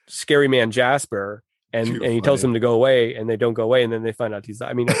old scary man Jasper, and he tells them to go away, and they don't go away, and then they find out he's.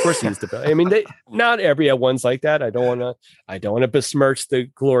 I mean, of course he's the villain. I mean, not every one's like that. I don't want to besmirch the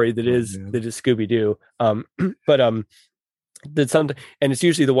glory that is Scooby Doo. But that's something, and it's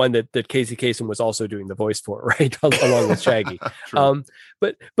usually the one that Casey Kasem was also doing the voice for, right, along with Shaggy.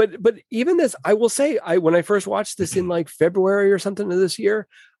 But even this, I will say, when I first watched this in like February or something of this year,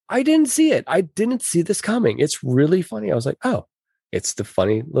 I didn't see it. I didn't see this coming. It's really funny. I was like, oh. It's the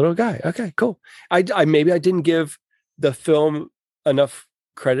funny little guy. Okay, cool. I maybe I didn't give the film enough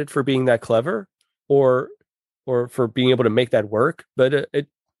credit for being that clever, or for being able to make that work, but it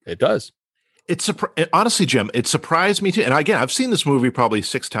does. Honestly, Jim, it surprised me too. And again, I've seen this movie probably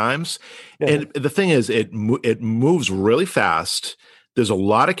 6 times, and the thing is, it moves really fast. There's a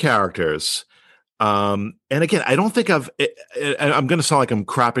lot of characters. And again, I don't think I'm going to sound like I'm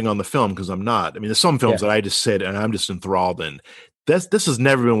crapping on the film, because I'm not. I mean, there's some films that I just sit and I'm just enthralled in. This has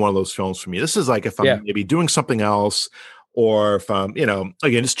never been one of those films for me. This is like if I'm maybe doing something else, or if I'm,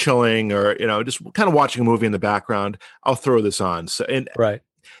 again, just chilling, or, just kind of watching a movie in the background, I'll throw this on. So, and right.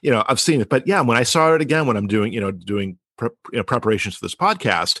 I've seen it, but yeah, when I saw it again, when I'm doing preparations for this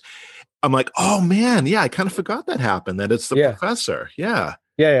podcast, I'm like, oh man, yeah, I kind of forgot that happened, that it's the professor. Yeah.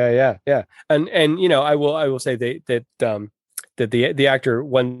 Yeah. And I will say that the actor,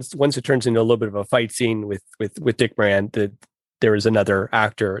 once it turns into a little bit of a fight scene with Dick Moran, that there is another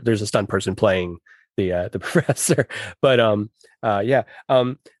actor, there's a stunt person playing the professor. But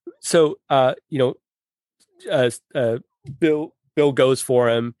Bill goes for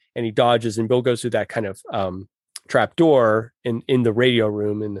him, and he dodges, and Bill goes through that kind of trap door in the radio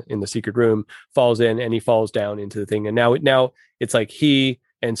room, in the secret room, falls in, and he falls down into the thing. And now it's like he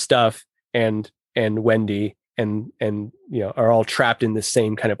and Stuff and Wendy and are all trapped in this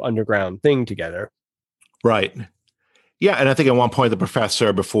same kind of underground thing together. Right. Yeah, and I think at one point the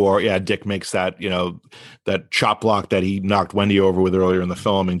professor, before Dick makes that that chop block that he knocked Wendy over with earlier in the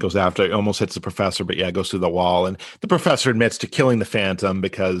film, and goes after, almost hits the professor, but goes through the wall, and the professor admits to killing the Phantom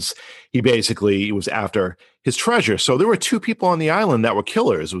because he was after his treasure. So there were 2 people on the island that were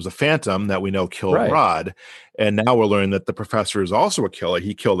killers. It was a Phantom that we know killed Rod, and now we're learning that the professor is also a killer.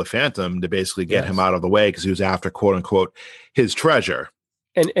 He killed the Phantom to basically get him out of the way, because he was after, quote unquote, his treasure.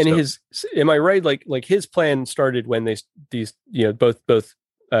 And am I right? Like his plan started when both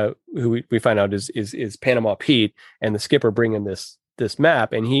who we find out is Panama Pete and the skipper bring him this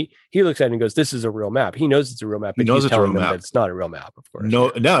map, and he looks at it and goes, "This is a real map." He knows it's a real map, but he's telling them that it's not a real map, of course.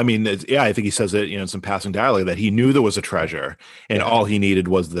 No. I mean, I think he says it in some passing dialogue that he knew there was a treasure, and all he needed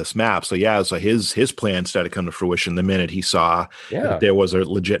was this map. So so his plan started coming to fruition the minute he saw that there was a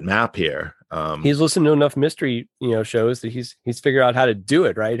legit map here. He's listened to enough mystery, shows that he's figured out how to do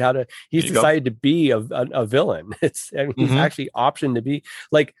it, right? He's decided to be a villain. He's actually optioned to be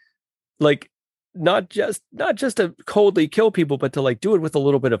like not just to coldly kill people, but to like do it with a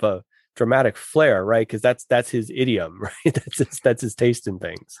little bit of a dramatic flair, right? Because that's his idiom, right? That's his taste in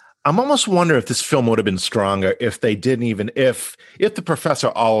things. I'm almost wondering if this film would have been stronger if they didn't even if the professor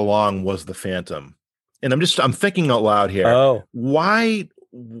all along was the Phantom. And I'm thinking out loud here. Oh, why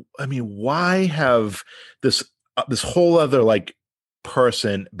have this whole other like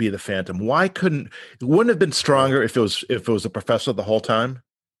person be the Phantom? Wouldn't it have been stronger if it was the professor the whole time?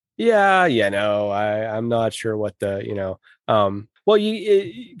 No, I'm not sure what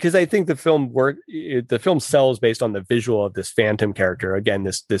because I think the film sells based on the visual of this Phantom character. Again,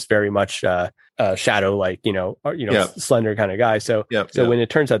 this very much shadow, like slender kind of guy. So when it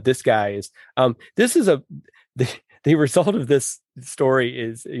turns out this guy is this is the result of this story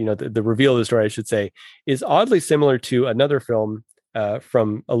is the reveal of the story, I should say, is oddly similar to another film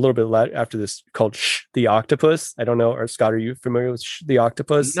from a little bit after this called the Octopus. I don't know, or Scott, are you familiar with the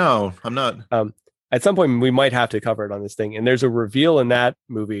Octopus? No, I'm not. At some point we might have to cover it on this thing. And there's a reveal in that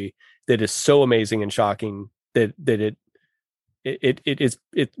movie that is so amazing and shocking that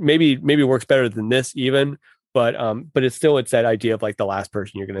it maybe works better than this even, but it's that idea of like the last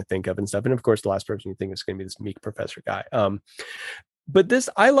person you're going to think of and stuff. And of course the last person you think is going to be this meek professor guy. But this,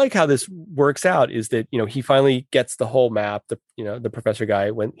 I like how this works out is that, he finally gets the whole map, the professor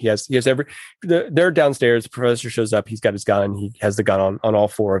guy, when he has they're downstairs, the professor shows up, he's got his gun, he has the gun on all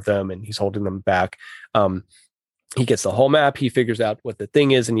four of them and he's holding them back. He gets the whole map, he figures out what the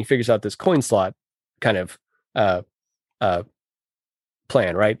thing is, and he figures out this coin slot kind of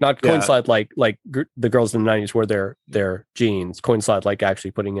plan, right? Not coin slot like the girls in the 90s wore their jeans, coin slot like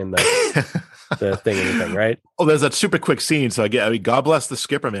actually putting in the thing and the thing, right? Oh, there's that super quick scene. So God bless the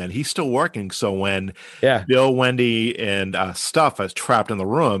skipper, man. He's still working. So when Bill, Wendy, and Stuff is trapped in the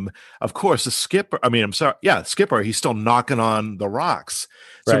room, of course the skipper. Skipper. He's still knocking on the rocks.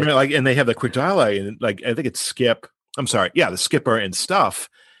 So right. And they have the quick dialogue, and like I think it's Skip. I'm sorry, the skipper and Stuff.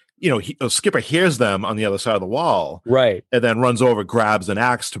 Skipper hears them on the other side of the wall, right, and then runs over, grabs an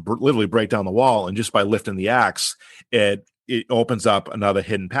axe to literally break down the wall, and just by lifting the axe, it opens up another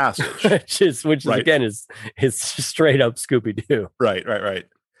hidden passage, which again is straight up Scooby-Doo. Right.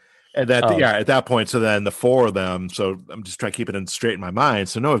 And that at that point, so then the four of them. So I'm just trying to keep it straight in my mind.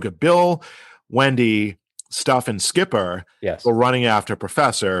 So no, we've got Bill, Wendy, Stuff, and Skipper. Yes, we're running after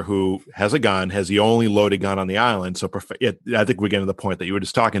Professor, who has a gun, has the only loaded gun on the island. So I think we're getting to the point that you were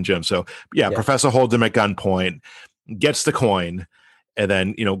just talking, Jim. So Professor holds him at gunpoint, gets the coin, and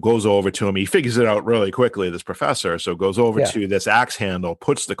then goes over to him. He figures it out really quickly, this professor. So goes over to this axe handle,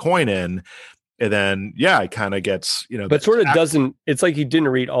 puts the coin in, and then it kind of gets but sort of doesn't. It's like he didn't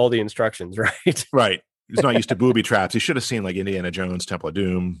read all the instructions, right? Right. He's not used to booby traps. He should have seen like Indiana Jones, Temple of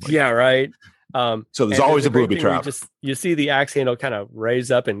Doom. Right. So there's always a booby trap. You see the axe handle kind of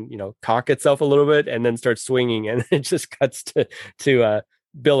raise up and cock itself a little bit, and then starts swinging, and it just cuts to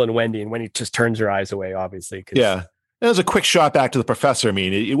Bill and Wendy just turns her eyes away, obviously. There's a quick shot back to the professor. I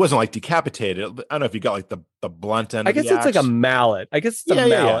mean, it wasn't like decapitated. I don't know if you got like the blunt end. I guess it's like a mallet. I guess it's a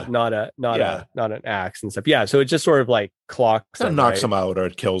mallet, not an axe and stuff. Yeah, so it just sort of like clocks. It knocks him out or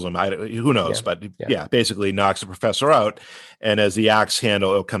it kills him. Who knows? But basically knocks the professor out. And as the axe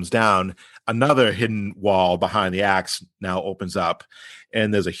handle comes down, another hidden wall behind the axe now opens up,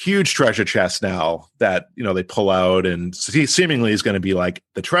 and there's a huge treasure chest now that they pull out, and seemingly is going to be like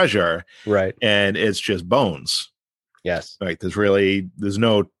the treasure, right? And it's just bones. Yes. Right. There's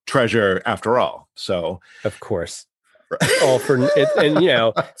no treasure after all. So of course. All for it, and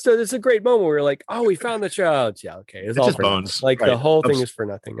so there's a great moment where we're like, oh, we found the child. Yeah, okay. It's all just for bones. Nothing. Like the whole thing is for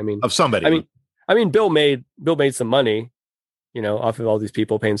nothing. I mean, of somebody. I mean, Bill made some money, off of all these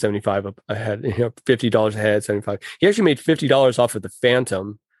people paying $75 a head, $50 a head, $75. He actually made $50 off of the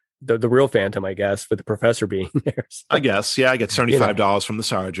Phantom. The real Phantom, I guess, with the professor being there. So, I guess, I get $75 from the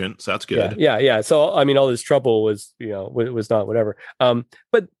sergeant, so that's good. Yeah. So I mean, all this trouble was, was not whatever.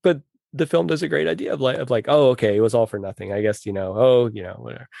 But the film does a great idea of like, oh, okay, it was all for nothing, I guess.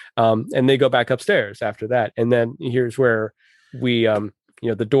 Whatever. And they go back upstairs after that, and then here's where we,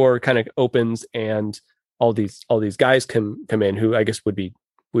 the door kind of opens, and all these guys come in, who I guess we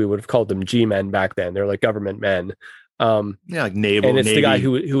would have called them G-men back then. They're like government men. Like naval, and it's Navy. The guy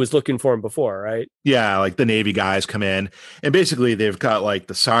who was looking for him before, right? Yeah, like the Navy guys come in, and basically they've got like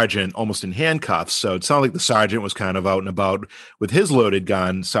the sergeant almost in handcuffs. So it sounded like the sergeant was kind of out and about with his loaded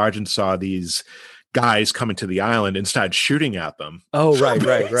gun. Sergeant saw these guys coming to the island and started shooting at them. Oh, right.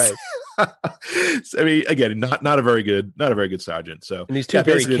 So, I mean, again, not a very good sergeant. So and these two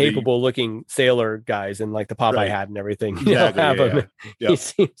very capable looking sailor guys in like the Popeye hat and everything. Exactly. He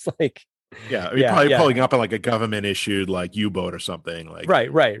seems like. Yeah, I mean, probably pulling up on like a government issued like U-boat or something like.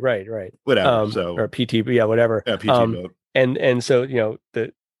 Right. Whatever. So or PT, whatever. PT boat. And so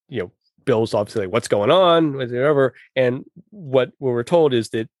Bill's obviously like, what's going on, whatever. And what we're told is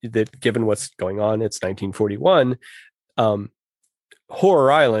that given what's going on, it's 1941.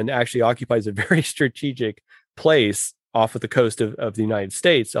 Horror Island actually occupies a very strategic place off of the coast of the United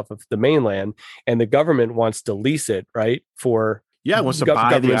States, off of the mainland, and the government wants to lease it, right, for. Yeah, wants to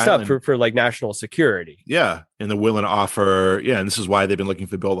buy the island for like national security. Yeah, and they're willing to offer. Yeah, and this is why they've been looking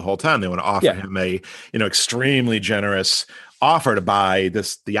for Bill the whole time. They want to offer him a extremely generous offer to buy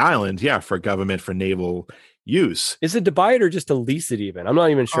the island. Yeah, for government, for naval use. Is it to buy it or just to lease it? Even I'm not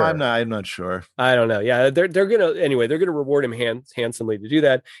even sure. I'm not sure. I don't know. Yeah, they're gonna reward him handsomely to do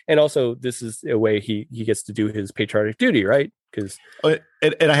that. And also, this is a way he gets to do his patriotic duty, right? because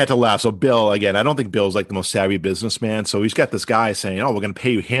and I had to laugh. So Bill, again, I don't think Bill's like the most savvy businessman. So he's got this guy saying, "Oh, we're going to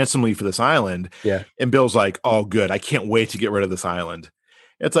pay you handsomely for this island." Yeah. And Bill's like, "Oh, good. I can't wait to get rid of this island."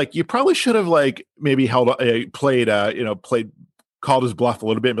 It's like you probably should have like maybe played called his bluff a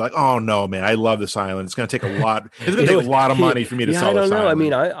little bit and be like, "Oh no, man, I love this island. It's going to take a lot. It's going to take a lot of money for me to sell this island." I don't know. I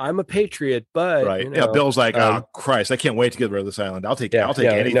mean, I'm a patriot, but right. Yeah. Bill's like, "Oh Christ, I can't wait to get rid of this island. I'll take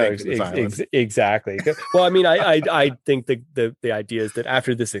anything for this island." Exactly. Well, I mean, I think the idea is that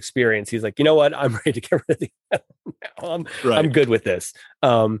after this experience, he's like, you know what, I'm ready to get rid of the island now. I'm good with this.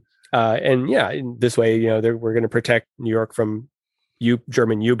 And yeah, in this way, we're going to protect New York from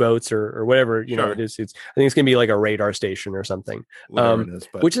German U-boats or whatever, you know, it is. I think it's going to be like a radar station or something.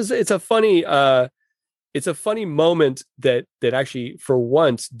 Which is, it's a funny moment that actually for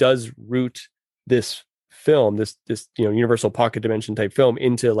once does root this film, this Universal Pocket Dimension type film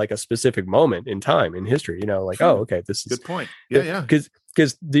into like a specific moment in time in history, like, oh, okay, this is good point. Yeah. Because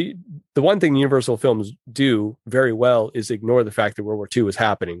the one thing Universal films do very well is ignore the fact that World War II was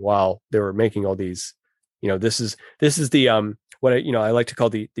happening while they were making all these, this is the, what I like to call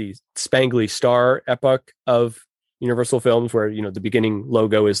the Spangly Star epoch of Universal films, where the beginning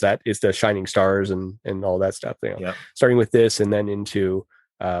logo is the shining stars and all that stuff. Starting with this and then into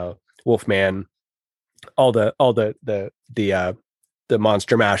Wolfman, all the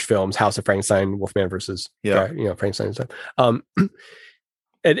Monster Mash films, House of Frankenstein, Wolfman versus Frankenstein and stuff.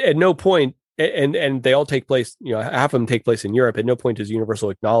 At no point, and they all take place, half of them take place in Europe. At no point does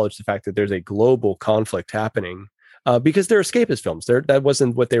Universal acknowledge the fact that there's a global conflict happening. Because they're escapist films. That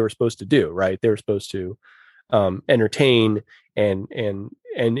wasn't what they were supposed to do, right? They were supposed to entertain, and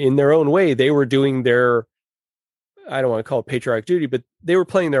in their own way, they were doing their, I don't want to call it patriotic duty, but they were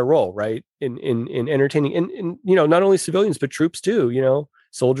playing their role, right? In entertaining, and not only civilians but troops too.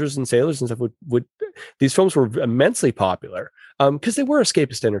 Soldiers and sailors and stuff would these films were immensely popular because they were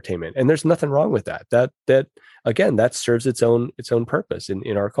escapist entertainment, and there's nothing wrong with that. That again, that serves its own purpose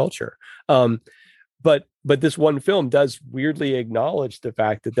in our culture. But this one film does weirdly acknowledge the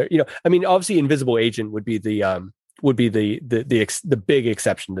fact that obviously Invisible Agent would be the big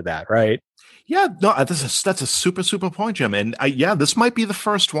exception to that, right? Yeah, no, that's a super, super point, Jim. And this might be the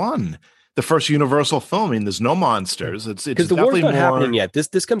first one, the first Universal film. I mean, there's no monsters. It's because the war's not happening yet.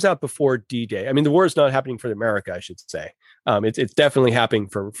 This comes out before D-Day. I mean, the war is not happening for America, I should say. It's definitely happening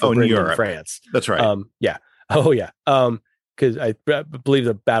for Britain Europe and France. That's right. Yeah. Oh yeah. Because I believe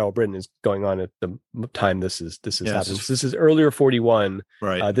the Battle of Britain is going on at the time this is happening. So this is earlier 41.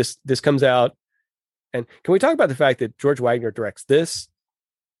 Right. This comes out, and can we talk about the fact that George Wagner directs this,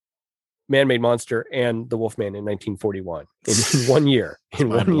 Man-Made Monster, and The Wolfman in 1941 in 1 year? In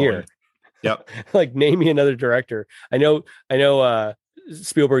 1 year. Yep. Like, name me another director. I know.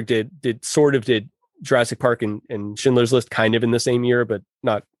 Spielberg did Jurassic Park and Schindler's List kind of in the same year, but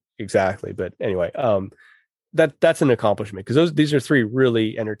not exactly. But anyway, that's an accomplishment, because these are three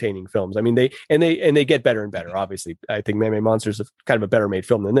really entertaining films. I mean, they get better and better. Obviously, I think Man-Made Monsters is kind of a better made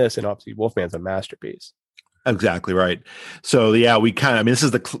film than this, and obviously Wolfman's a masterpiece. Exactly right. So this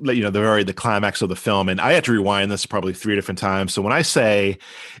is the climax of the film, and I had to rewind this probably 3 different times. So when I say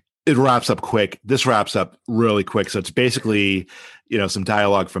it wraps up quick, this wraps up really quick. So it's basically some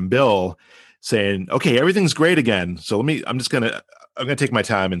dialogue from Bill saying, "Okay, everything's great again." So I'm gonna take my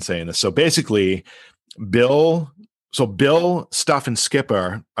time in saying this. So basically, Bill, Stuff, and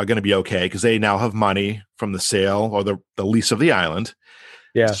Skipper are going to be okay because they now have money from the sale or the lease of the island.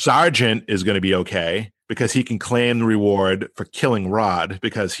 Yeah. Sergeant is going to be okay because he can claim the reward for killing Rod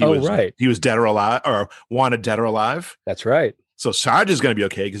because he was dead or alive, or wanted dead or alive. That's right. So Sergeant is going to be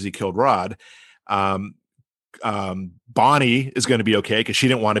okay because he killed Rod. Bonnie is going to be okay because she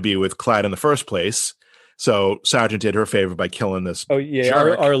didn't want to be with Clyde in the first place. So Sergeant did her a favor by killing this. Oh yeah,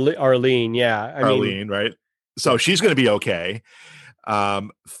 Arlene. Yeah, Arlene, right? So she's going to be okay.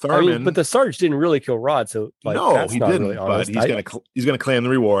 Thurman, but the Sarge didn't really kill Rod, so no, he didn't. Really, but he's going to claim the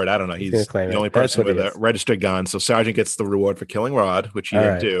reward. I don't know. He's the only person with a registered gun. So Sergeant gets the reward for killing Rod, which he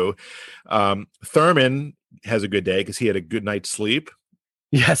didn't do. Thurman has a good day because he had a good night's sleep.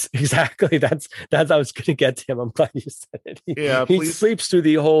 Yes, exactly. That's I was going to get to him. I'm glad you said it. He sleeps through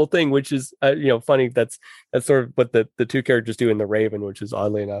the whole thing, which is funny. That's sort of what the two characters do in The Raven, which is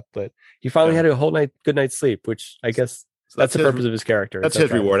oddly enough. But he finally had a whole good night's sleep, which I guess that's the purpose of his character. That's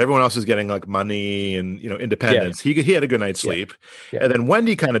his reward. Everyone else is getting like money and independence. Yeah. He had a good night's sleep, and then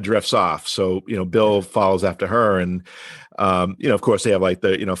Wendy kind of drifts off. So Bill follows after her, and of course they have like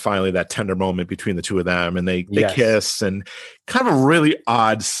the finally that tender moment between the two of them, and they kiss, and kind of a really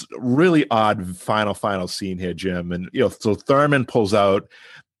odd final scene here, Jim. And so Thurman pulls out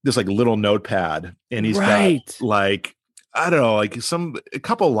this like little notepad, and he's got like I don't know, like a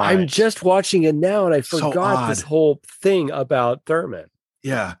couple lines. I'm just watching it now, and I forgot this whole thing about Thurman.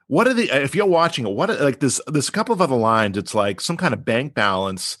 Yeah. What are if you're watching it, there's a couple of other lines. It's like some kind of bank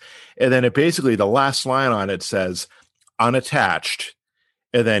balance. And then basically the last line on it says unattached.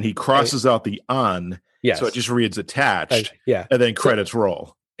 And then he crosses out the un. Yes. So it just reads attached. Yeah. And then credits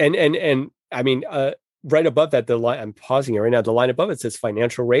roll. And I mean, right above that, the line, I'm pausing it right now. The line above it says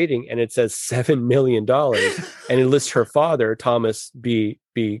financial rating, and it says $7 million. And it lists her father, Thomas B.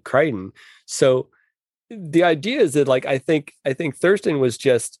 Crichton. So the idea is that, like, I think Thurston was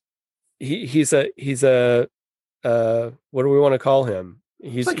just he's a what do we want to call him?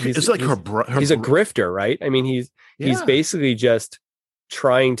 He's a grifter, right? I mean, he's basically just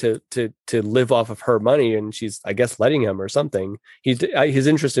trying to live off of her money, and she's, I guess, letting him or something. His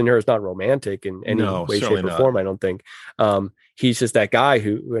interest in her is not romantic in any way, shape, or form. I don't think. He's just that guy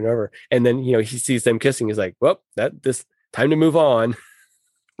who whenever, and then he sees them kissing. He's like, well, this time to move on.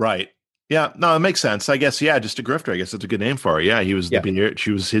 Right. Yeah, no, it makes sense. I guess, just a grifter. I guess that's a good name for her. Yeah, he was the beard.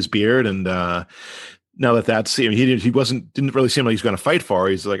 She was his beard, and now that's he didn't really seem like he's going to fight for her.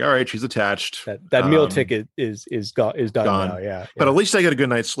 He's like, all right, she's attached. That meal ticket is done now. Yeah, but at least I get a good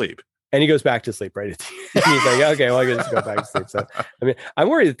night's sleep. And he goes back to sleep right at the end. He's like, okay, well, I can just go back to sleep. So, I mean, I'm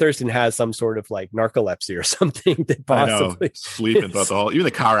worried that Thurston has some sort of like narcolepsy or something that possibly sleeping throughout even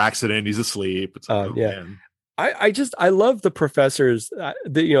the car accident. He's asleep. It's like, man. I love the professors. I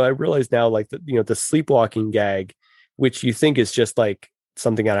realize now, like, the sleepwalking gag, which you think is just like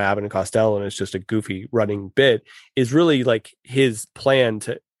something out of Abbott and Costello, and it's just a goofy running bit, is really like his plan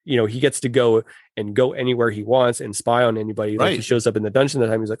to, he gets to go anywhere he wants and spy on anybody. Like, he shows up in the dungeon that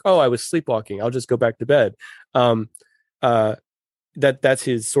time. He's like, oh, I was sleepwalking. I'll just go back to bed. That's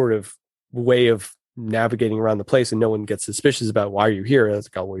his sort of way of navigating around the place, and no one gets suspicious about why you're here. That's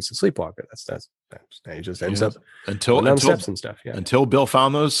like, always a sleepwalker. That's he just ends up until steps and stuff. Yeah. Until Bill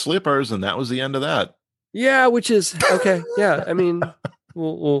found those slippers, and that was the end of that. Yeah, which is okay. Yeah, I mean,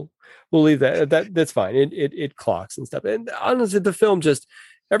 we'll leave that. That's fine. It clocks and stuff. And honestly, the film just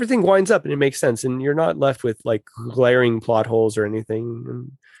everything winds up and it makes sense, and you're not left with like glaring plot holes or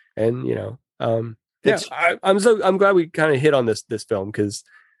anything. And I'm glad we kind of hit on this film, because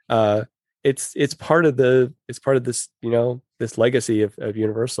it's part of this this legacy of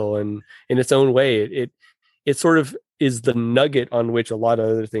Universal, and in its own way it sort of is the nugget on which a lot of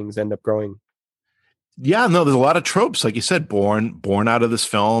other things end up growing. Yeah, no, there's a lot of tropes, like you said, born out of this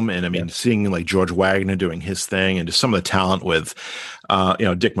film. And I mean, seeing like George Wagner doing his thing, and just some of the talent with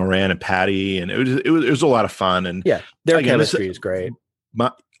Dick Moran and Patty, and it was a lot of fun. And their chemistry is great.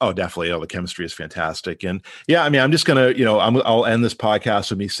 Definitely. The chemistry is fantastic. And I mean, I'm just going to, I'll end this podcast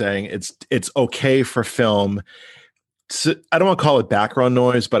with me saying it's okay for film. I don't want to call it background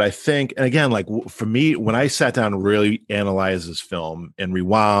noise, but I think, and again, like for me, when I sat down and really analyzed this film and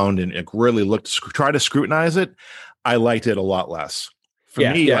rewound and really try to scrutinize it, I liked it a lot less. For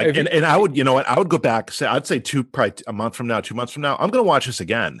me, and I would, I would go back, I'd say probably a month from now, 2 months from now, I'm going to watch this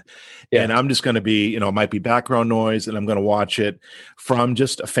again. Yeah. And I'm just going to be, it might be background noise, and I'm going to watch it from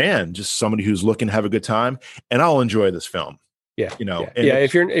just a fan, just somebody who's looking to have a good time, and I'll enjoy this film. Yeah.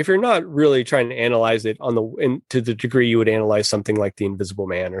 If you're not really trying to analyze it to the degree you would analyze something like The Invisible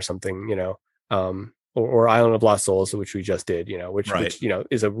Man or something, or Island of Lost Souls, which we just did, which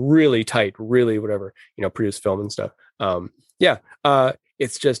is a really tight, really whatever, produced film and stuff.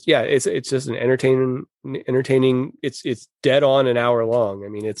 It's just, it's just an entertaining. It's dead on an hour long. I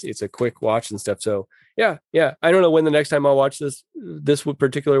mean, it's a quick watch and stuff. So yeah. I don't know when the next time I'll watch this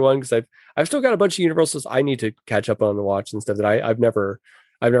particular one, because I've still got a bunch of Universals I need to catch up on and watch and stuff that I've never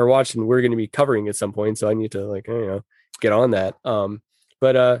watched, and we're going to be covering at some point. So I need to get on that.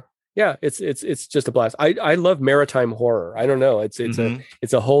 It's just a blast. I love maritime horror. I don't know.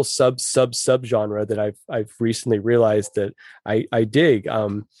 It's a whole sub genre that I've recently realized that I dig.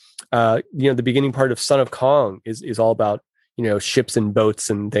 The beginning part of Son of Kong is all about ships and boats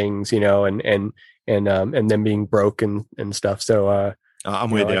and things, and them being broken and stuff. So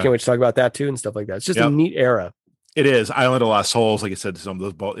I'm with you. I can't wait to talk about that too and stuff like that. It's just a neat era. It is. Island of Lost Souls, like I said, some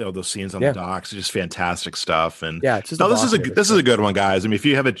of those scenes on the docks are just fantastic stuff. And it's just this is a good one, guys. I mean, if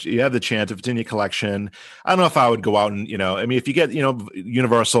you have the chance, if it's in your collection, I don't know if I would go out and I mean, if you get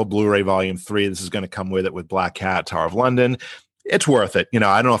Universal Blu-ray Volume 3, this is going to come with it with Black Cat, Tower of London. It's worth it. I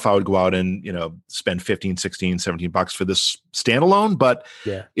don't know if I would go out and spend $15, $16, $17 for this standalone, but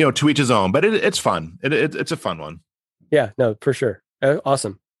to each his own. But it's fun. It's a fun one. Yeah, no, for sure.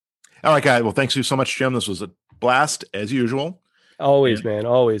 Awesome. All right, guys. Well, thanks you so much, Jim. This was a blast as usual. Always, man.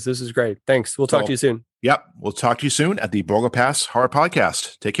 Always. This is great. Thanks. We'll talk to you soon. Yep. We'll talk to you soon at the Borgo Pass Horror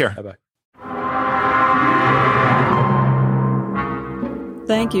Podcast. Take care. Bye-bye.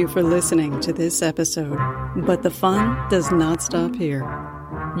 Thank you for listening to this episode, but the fun does not stop here.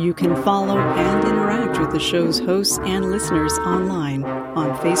 You can follow and interact with the show's hosts and listeners online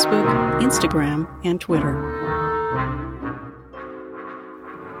on Facebook, Instagram, and Twitter.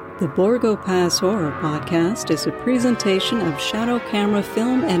 The Borgo Pass Horror Podcast is a presentation of Shadow Camera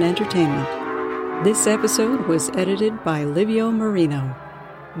Film and Entertainment. This episode was edited by Livio Marino.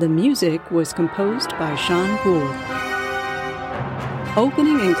 The music was composed by Sean Gould.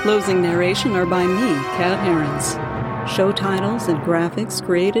 Opening and closing narration are by me, Kat Herons. Show titles and graphics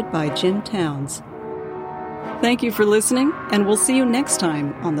created by Jim Towns. Thank you for listening, and we'll see you next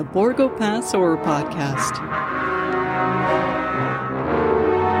time on the Borgo Pass Horror Podcast.